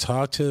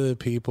 talk to the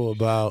people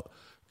about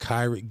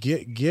Kyrie.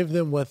 Give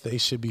them what they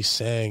should be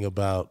saying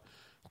about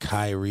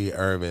Kyrie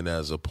Irving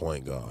as a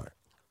point guard.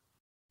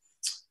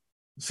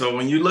 So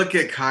when you look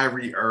at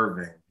Kyrie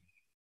Irving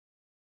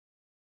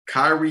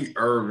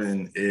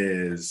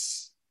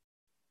is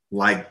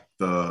like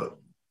the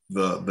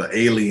the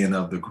alien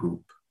of the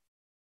group.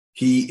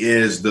 He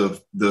is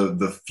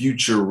the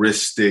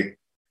futuristic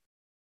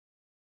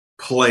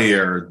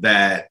player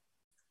that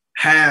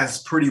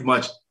has pretty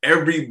much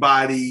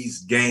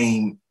everybody's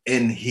game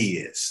in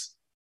his,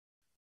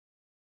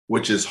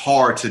 which is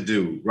hard to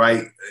do,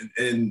 right?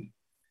 And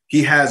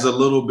he has a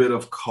little bit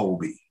of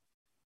Kobe.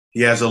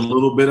 He has a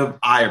little bit of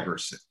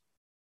Iverson.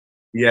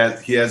 He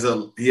has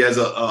a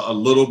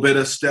little bit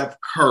of Steph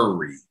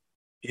Curry.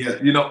 He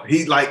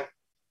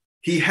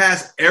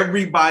has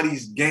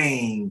everybody's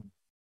game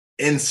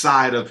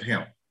inside of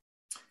him.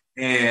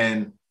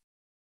 And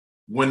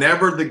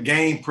whenever the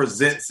game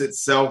presents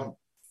itself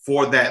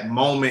for that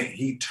moment,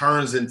 he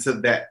turns into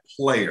that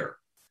player.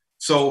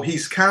 So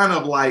he's kind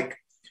of like,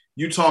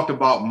 you talked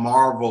about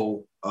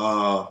Marvel,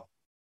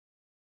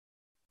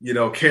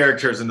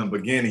 characters in the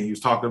beginning. You was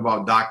talking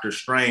about Doctor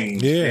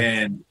Strange. Yeah.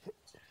 And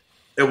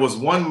it was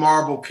one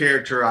Marvel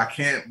character, I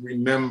can't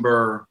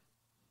remember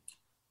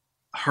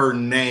her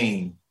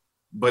name,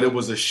 but it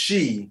was a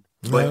she.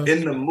 But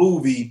in the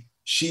movie,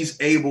 she's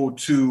able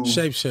to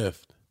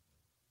shapeshift.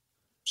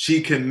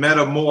 She can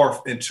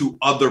metamorph into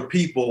other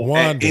people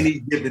Wanda. At any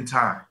given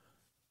time.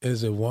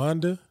 Is it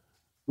Wanda?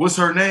 What's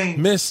her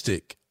name?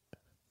 Mystic.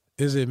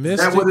 Is it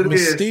Mystic? Is that what it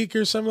Mystique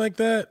is? Or something like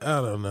that?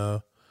 I don't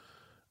know.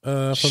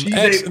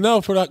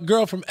 For that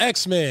girl from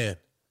X-Men.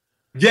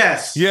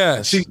 Yes.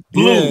 She's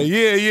blue.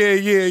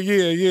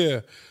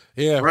 Yeah.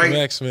 Right? From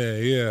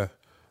X-Men.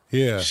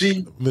 Yeah.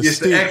 She Mystique. is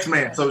the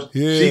X-Man. So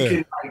she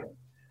can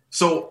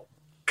so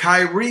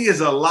Kyrie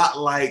is a lot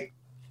like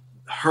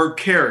her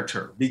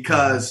character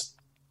because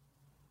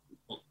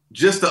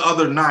just the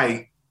other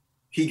night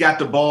he got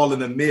the ball in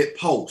the mid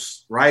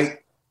post, right?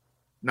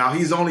 Now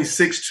he's only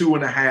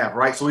 6'2.5",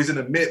 right? So he's in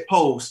the mid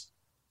post,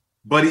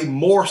 but he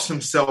morphs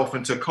himself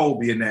into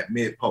Kobe in that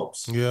mid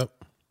post. Yep.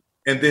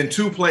 And then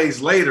 2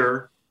 plays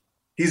later,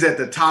 he's at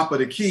the top of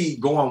the key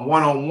going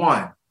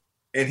one-on-one,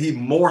 and he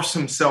morphs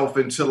himself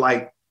into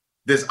like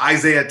this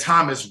Isaiah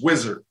Thomas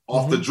wizard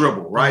off the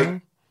dribble, right?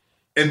 Mm-hmm.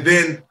 And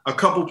then a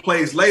couple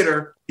plays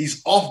later,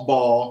 he's off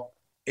ball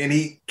and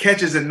he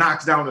catches and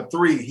knocks down a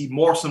 3. He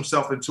morphs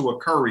himself into a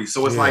Curry.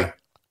 So it's like,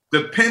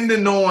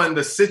 depending on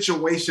the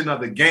situation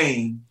of the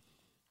game,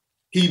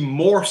 he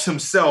morphs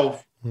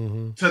himself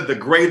to the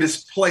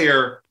greatest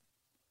player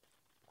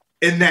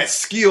in that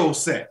skill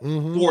set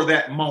for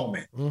that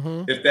moment,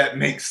 if that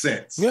makes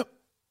sense. Yep.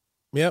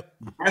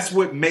 That's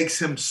what makes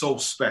him so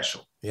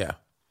special. Yeah.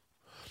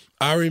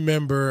 I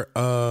remember,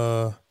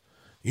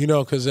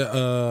 because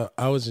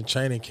I was in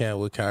training camp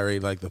with Kyrie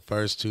like the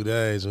first 2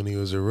 days when he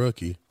was a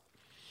rookie.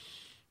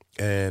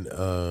 And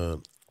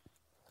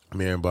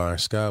me and Byron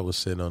Scott was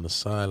sitting on the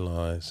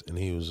sidelines, and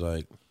he was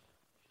like,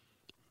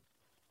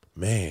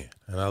 man.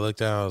 And I looked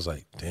down, I was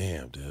like,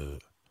 damn,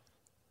 dude.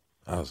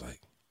 I was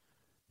like,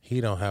 he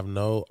don't have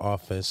no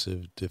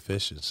offensive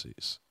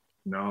deficiencies.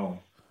 No.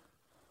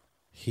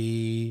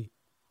 He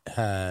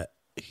has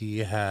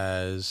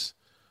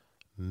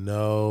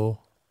no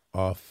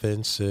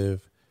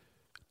offensive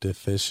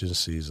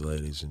deficiencies,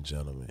 ladies and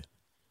gentlemen.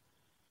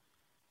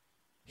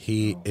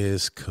 He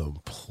is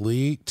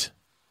complete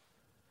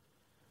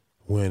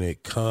when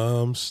it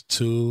comes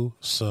to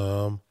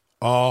some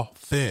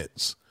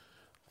offense.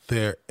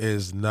 There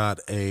is not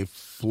a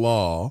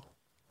flaw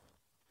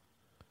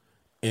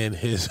in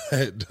his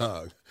head,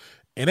 dog.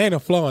 It ain't a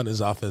flaw in his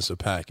offensive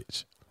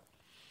package.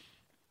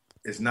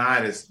 It's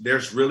not.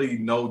 There's really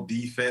no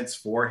defense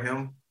for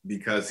him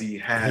because he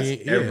has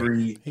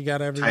every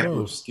type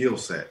of skill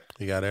set.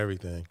 He got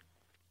everything.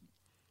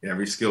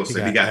 Every skill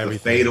set. He got the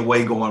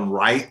fadeaway going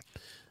right.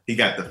 He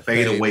got the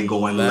fadeaway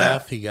going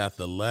left. He got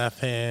the left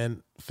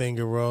hand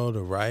finger roll,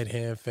 the right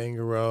hand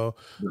finger roll,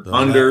 the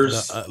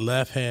unders,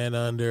 left hand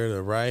under,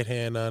 the right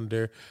hand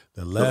under,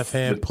 the left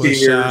hand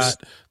push shot,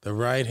 the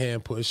right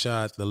hand push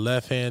shot, the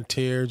left hand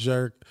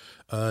teardrop,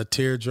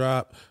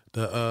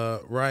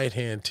 the right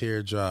hand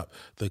teardrop,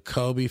 the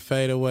Kobe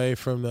fadeaway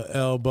from the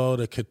elbow,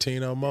 the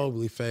Cuttino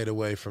Mobley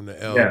fadeaway from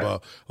the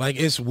elbow. Like,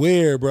 it's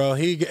weird, bro.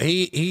 He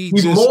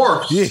just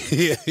morphs.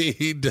 Yeah,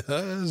 he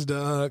does,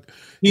 dog.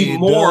 He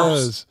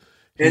morphs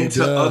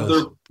into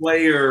other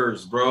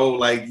players, bro.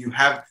 Like, you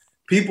have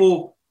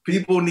people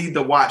need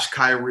to watch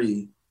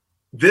Kyrie.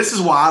 This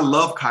is why I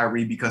love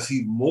Kyrie, because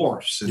he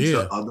morphs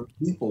into other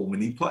people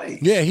when he plays.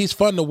 Yeah, he's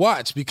fun to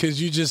watch because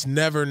you just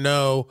never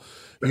know.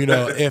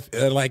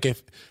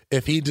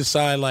 If he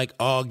decide like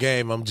all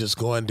game I'm just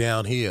going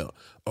downhill,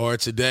 or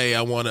today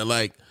I want to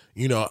I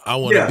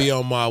want to be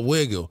on my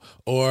wiggle,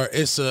 or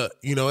it's a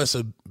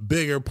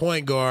bigger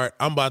point guard,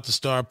 I'm about to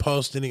start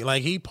posting it.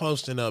 Like, he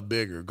posting up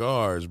bigger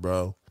guards,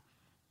 bro.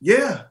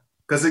 Yeah,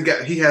 because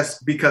he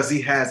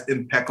has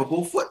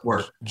impeccable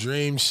footwork.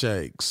 Dream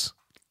shakes.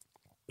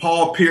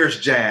 Paul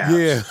Pierce jabs.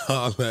 Yeah,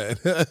 all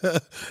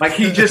that. Like,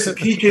 he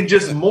can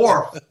just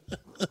morph.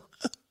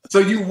 So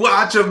you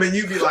watch him and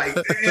you be like,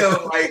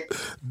 damn, like,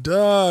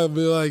 dog,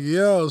 be like,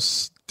 yo,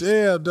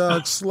 damn,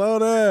 dog, slow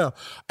down.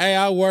 Hey,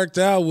 I worked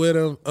out with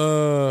him.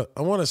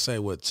 I want to say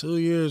 2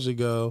 years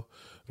ago.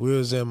 we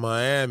was in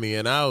Miami,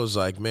 and I was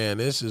like, man,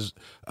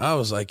 I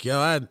was like, yo,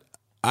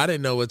 I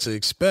didn't know what to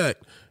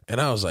expect. And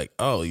I was like,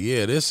 oh,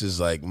 yeah, this is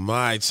like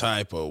my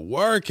type of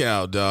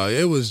workout, dog.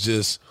 It was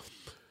just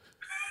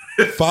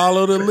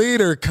follow the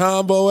leader,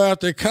 combo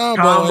after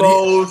combo.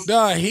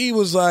 Combos. He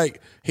was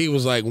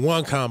like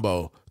 1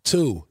 combo,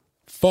 2,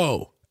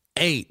 4,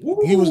 8.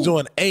 Woo. He was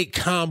doing 8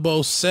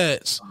 combo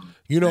sets.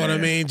 You know what I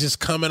mean? Just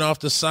coming off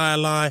the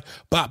sideline,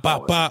 bop,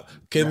 bop, bop,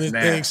 getting this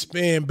thing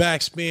spin,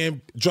 back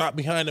spin, drop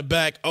behind the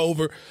back,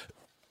 over,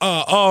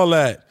 all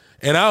that.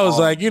 And I was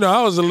like,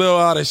 I was a little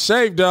out of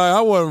shape, dog.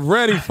 I wasn't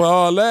ready for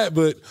all that,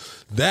 but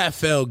that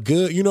felt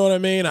good. You know what I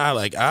mean?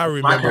 I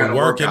remember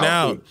working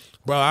out.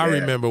 Bro, I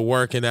remember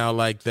working out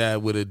like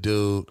that with a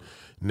dude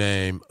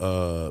named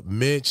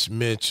Mitch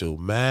Mitchell,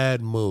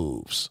 Mad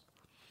Moves.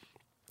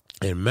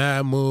 And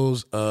Mad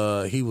Moves,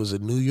 he was a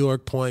New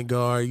York point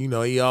guard.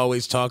 He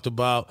always talked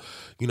about,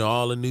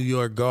 all the New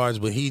York guards,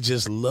 but he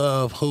just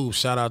loved hoops.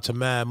 Shout out to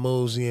Mad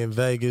Moves, he in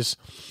Vegas.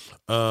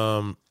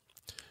 And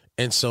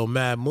so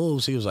Mad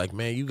Moves, he was like,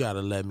 man, you got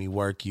to let me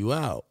work you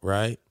out,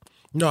 right?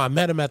 No, I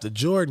met him at the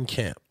Jordan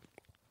camp.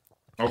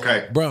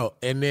 Okay. Bro,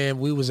 and then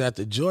we was at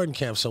the Jordan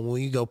camp, so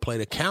when you go play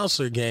the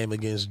counselor game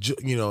against,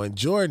 and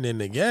Jordan in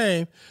the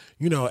game,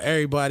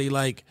 everybody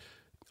like,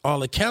 all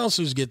the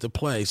counselors get to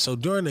play. So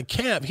during the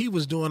camp, he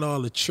was doing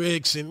all the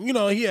tricks and,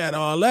 he had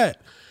all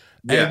that.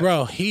 Yeah. Hey,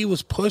 bro, he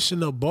was pushing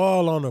the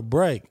ball on a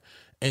break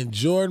and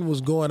Jordan was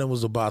going and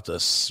was about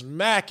to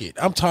smack it.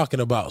 I'm talking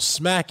about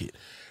smack it.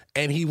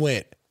 And he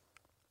went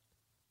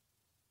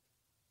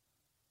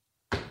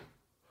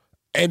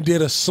and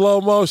did a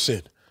slow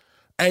motion.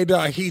 Hey,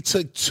 dog, he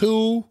took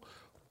 2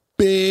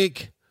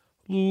 big,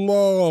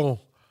 long,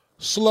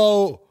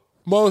 slow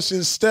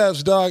motion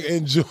steps, dog,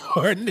 and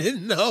Jordan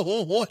didn't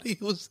know what he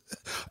was.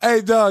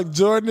 Hey, dog,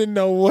 Jordan didn't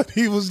know what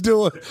he was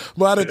doing.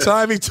 By the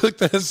time he took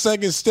that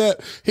second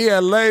step, he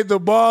had laid the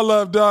ball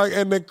up, dog,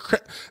 and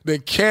the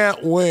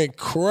camp went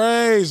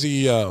crazy,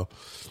 yo.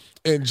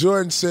 And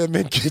Jordan said,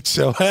 man, get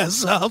your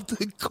ass off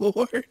the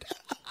court.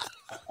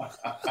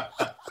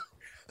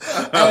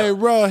 Hey,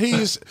 bro,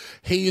 he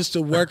used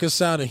to work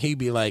us out, and he'd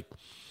be like,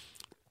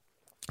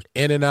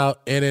 in and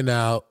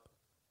out.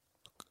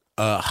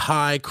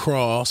 High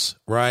cross,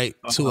 right?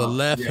 To a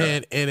left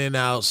hand in and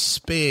out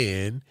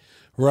spin,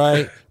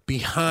 right?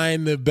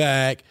 Behind the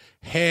back,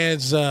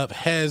 hands up,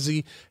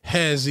 hezzy,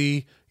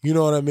 you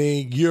know what I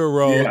mean?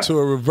 Euro to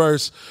a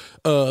reverse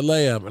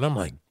layup. And I'm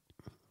like,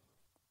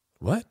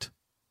 what?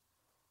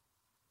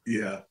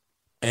 Yeah.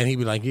 And he'd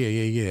be like,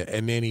 yeah.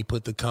 And then he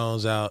put the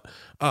cones out.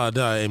 Oh,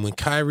 duh. And when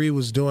Kyrie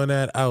was doing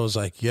that, I was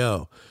like,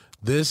 yo,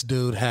 this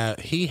dude had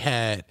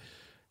hezzy.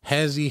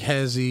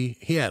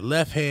 He had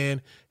left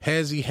hand,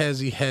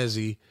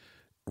 hezzy,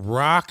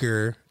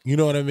 rocker, you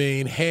know what I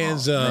mean?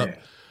 Hands up,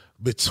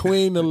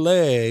 between the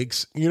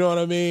legs, you know what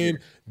I mean?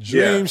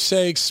 Dream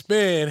shake,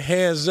 spin,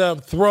 hands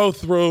up, throw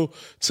through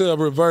to a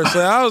reverse.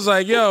 And I was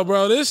like, yo,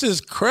 bro, this is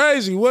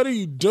crazy. What are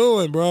you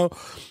doing, bro?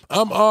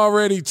 I'm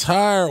already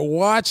tired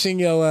watching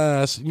your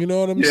ass. You know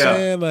what I'm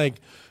saying? Like,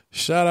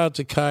 shout out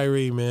to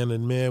Kyrie, man,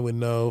 and man with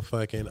no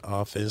fucking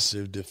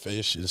offensive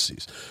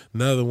deficiencies.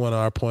 Another one of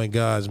our point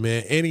guards,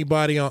 man.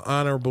 Anybody on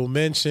honorable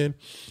mention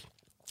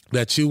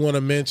that you want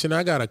to mention?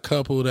 I got a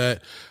couple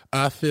that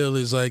I feel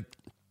is like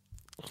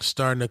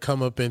starting to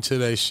come up into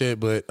their shit,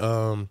 but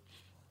I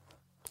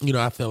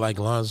feel like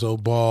Lonzo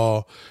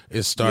Ball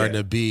is starting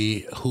to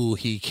be who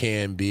he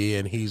can be,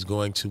 and he's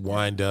going to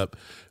wind up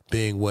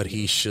being what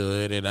he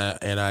should, and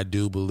I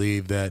do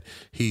believe that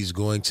he's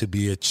going to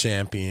be a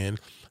champion.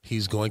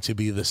 He's going to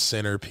be the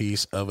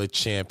centerpiece of a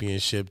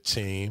championship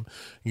team,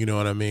 you know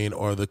what I mean,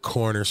 or the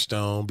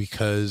cornerstone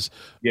because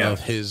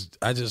of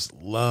I just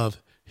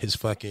love his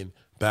fucking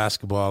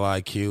basketball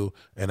IQ,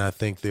 and I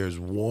think there's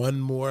one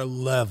more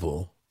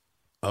level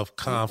of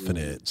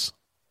confidence.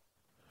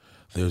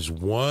 There's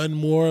one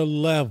more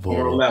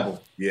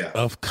level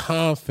of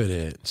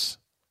confidence.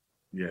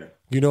 Yeah.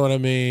 You know what I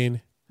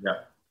mean? Yeah.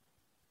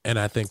 And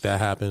I think that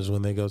happens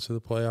when they go to the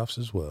playoffs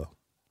as well.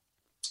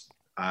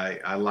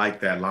 I like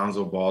that.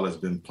 Lonzo Ball has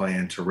been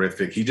playing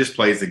terrific. He just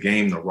plays the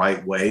game the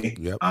right way.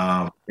 Yep.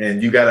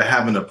 And you got to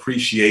have an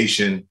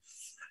appreciation.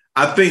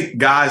 I think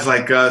guys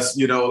like us,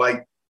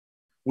 like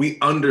we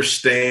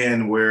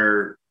understand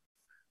where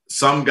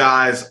some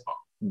guys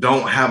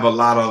don't have a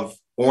lot of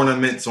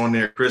ornaments on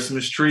their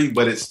Christmas tree,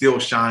 but it still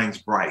shines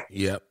bright.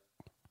 Yep.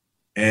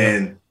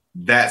 And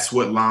that's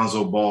what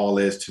Lonzo Ball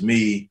is to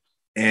me.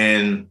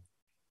 And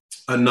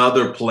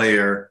another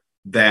player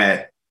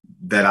that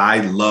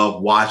I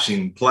love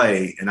watching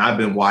play, and I've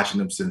been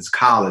watching him since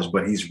college,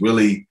 but he's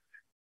really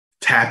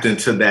tapped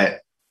into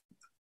that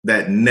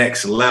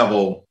next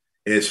level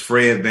is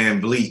Fred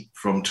VanVleet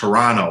from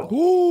Toronto.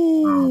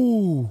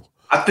 Ooh.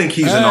 I think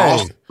he's an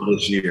all-star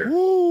this year.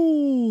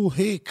 Ooh,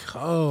 he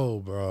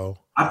cold, bro.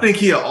 I think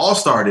he an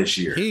all-star this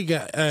year. He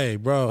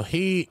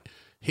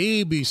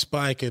be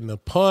spiking the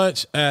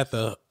punch at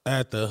the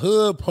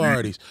hood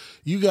parties.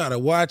 You got to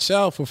watch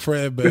out for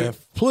Fred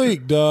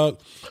VanVleet, dog.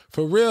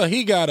 For real,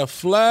 he got a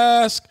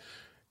flask.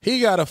 He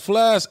got a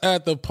flash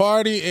at the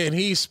party and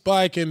he's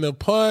spiking the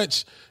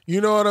punch. You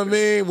know what I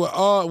mean?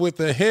 With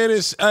the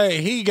Hennessy.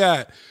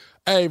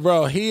 Hey,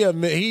 bro,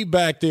 he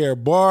back there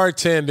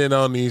bartending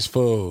on these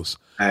fools.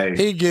 Hey,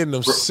 he getting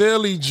them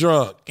silly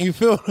drunk. You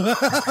feel?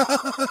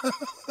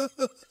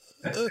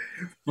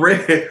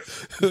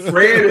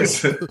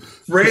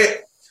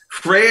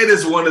 Fred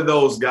is one of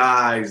those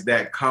guys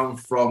that come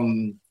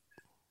from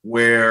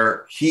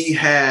where he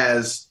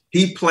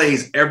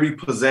plays every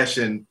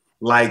possession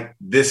like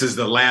this is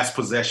the last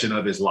possession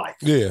of his life.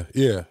 Yeah.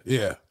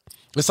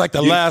 It's like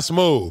the last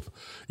move.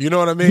 You know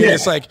what I mean? Yeah.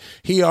 It's like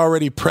he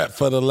already prepped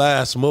for the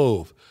last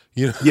move.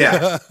 You know?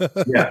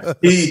 Yeah.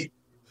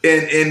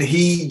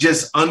 He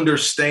just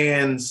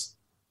understands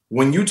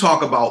when you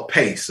talk about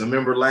pace. I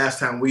remember last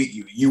time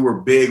you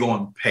were big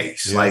on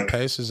pace. Yeah, like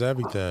pace is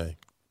everything.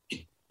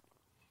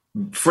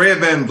 Fred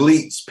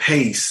VanVleet's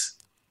pace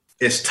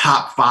is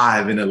top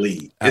 5 in the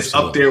league. Absolutely. It's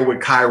up there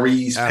with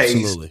Kyrie's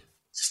pace,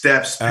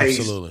 Steph's pace.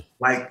 Absolutely.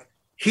 Like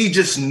he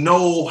just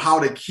know how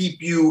to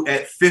keep you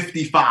at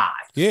 55.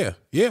 Yeah.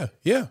 You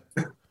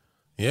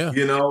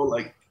know,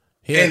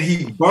 and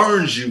he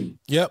burns you.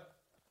 Yep.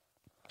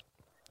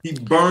 He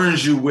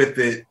burns you with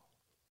it.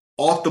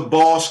 Off the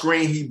ball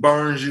screen, he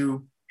burns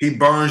you. He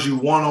burns you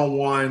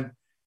one-on-one.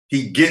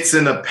 He gets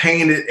in a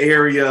painted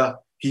area.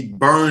 He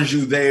burns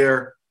you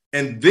there.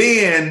 And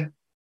then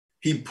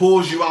he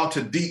pulls you out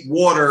to deep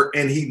water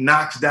and he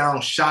knocks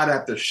down shot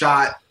after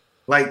shot.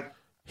 And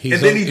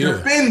then he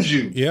defends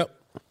you. Yep.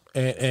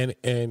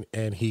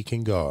 And he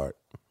can guard.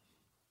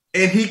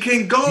 And he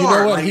can guard. You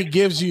know what? He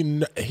gives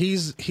you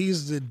he's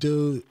the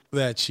dude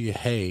that you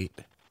hate,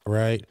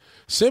 right?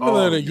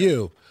 Similar to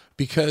you,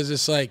 because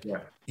it's like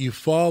you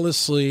fall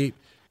asleep,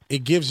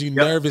 it gives you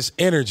nervous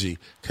energy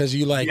because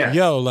you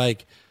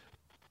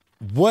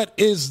what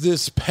is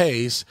this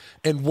pace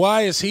and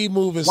why is he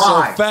moving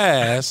so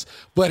fast,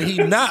 but he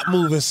not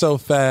moving so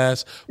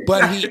fast,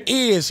 but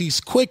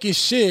he's quick as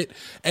shit.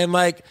 And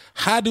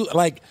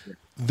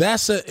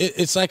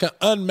it's like an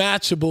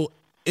unmatchable,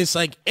 it's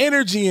like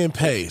energy and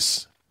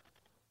pace.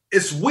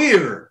 It's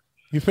weird.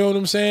 You feel what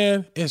I'm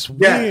saying? It's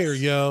weird,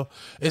 yo.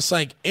 It's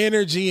like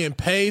energy and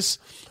pace,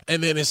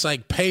 and then it's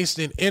like pace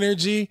and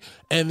energy,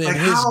 and then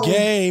his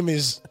game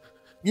is,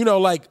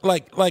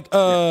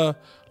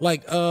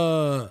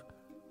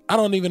 I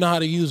don't even know how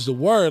to use the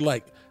word.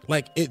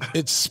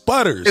 It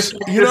sputters.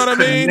 You know what I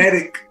mean?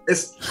 Kinetic.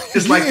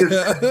 It's like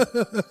this.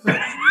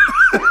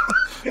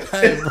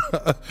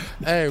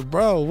 Hey,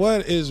 bro,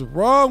 what is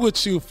wrong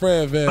with you,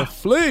 Fred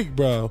VanVleet,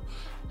 bro?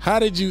 How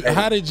did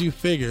you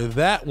figure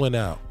that one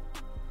out?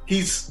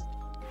 He's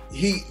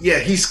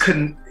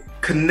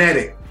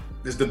kinetic.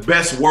 Is the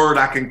best word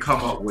I can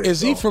come up with.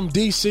 Is he from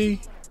DC?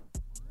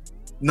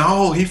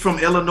 No, he from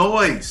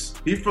Illinois.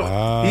 He from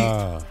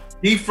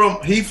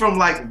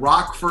like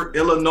Rockford,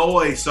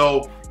 Illinois.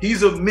 So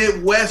he's a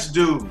Midwest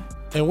dude.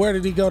 And where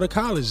did he go to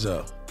college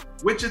though?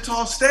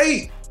 Wichita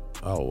State.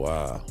 Oh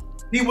wow.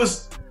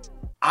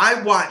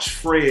 I watched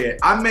Fred.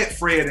 I met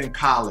Fred in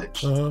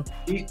college. Uh-huh.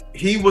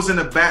 He was in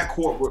a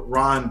backcourt with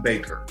Ron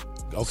Baker.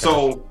 Okay.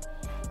 So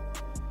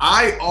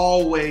I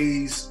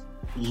always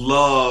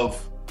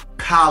love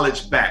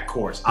college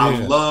backcourts. I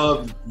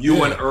love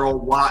you and Earl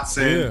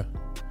Watson. Yeah.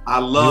 I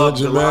love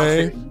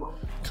Delonte.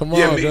 Come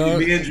on, me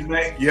and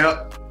Jermaine.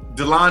 Yep.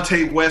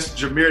 Delonte West,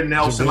 Jameer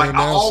Nelson. I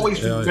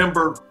always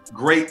remember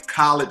great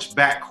college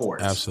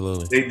backcourts.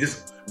 Absolutely. They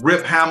just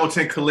Rip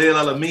Hamilton, Khalil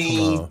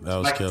El-Amin. That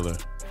was killer.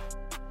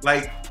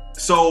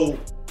 So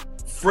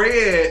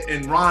Fred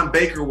and Ron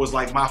Baker was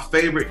like my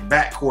favorite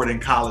backcourt in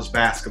college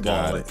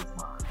basketball at the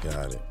time.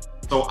 Got it.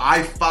 So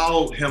I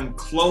followed him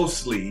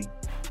closely,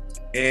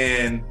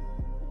 and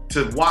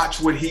to watch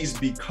what he's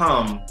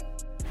become,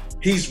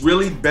 he's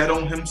really bet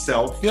on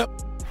himself. Yep.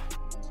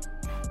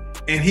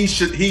 And he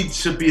should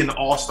be an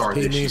all-star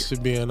this year. He needs to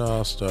be an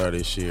all-star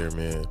this year,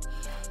 man.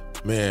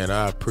 Man,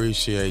 I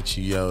appreciate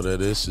you, Yoda.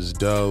 This is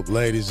dope.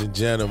 Ladies and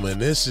gentlemen,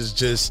 this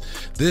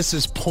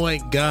is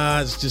Point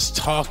Guards, just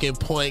talking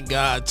Point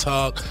Guard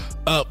talk,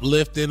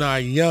 uplifting our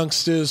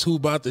youngsters who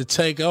about to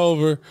take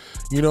over.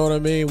 You know what I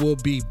mean? We'll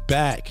be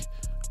back.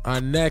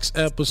 Our next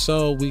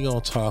episode, we gonna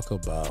talk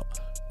about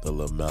the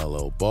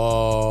LaMelo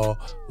Ball.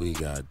 We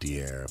got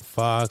De'Aaron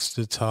Fox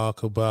to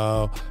talk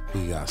about.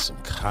 We got some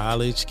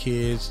college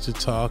kids to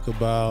talk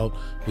about.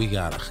 We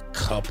got a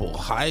couple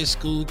high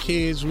school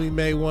kids we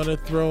may want to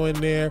throw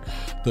in there.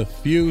 The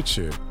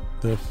future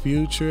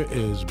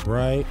is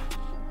bright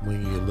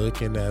when you're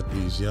looking at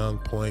these young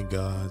point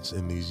guards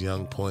and these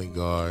young point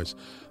guards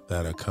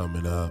that are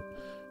coming up.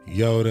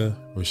 Yoda,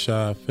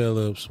 Rashad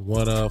Phillips,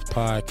 One Of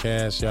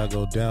Podcast. Y'all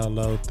go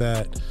download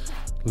that.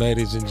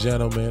 Ladies and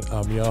gentlemen,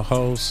 I'm your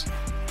host,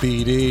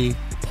 BD,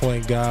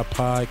 Point Guard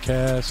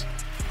Podcast,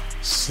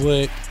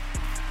 Slick,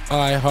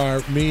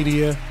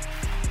 iHeartMedia.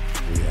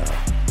 We out.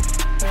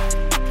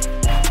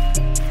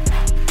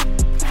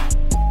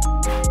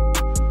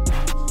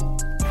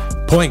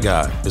 Point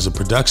Guard is a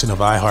production of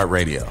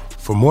iHeartRadio.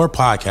 For more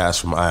podcasts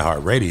from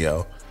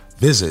iHeartRadio,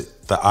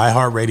 visit the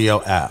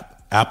iHeartRadio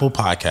app, Apple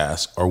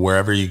Podcasts, or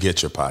wherever you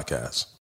get your podcasts.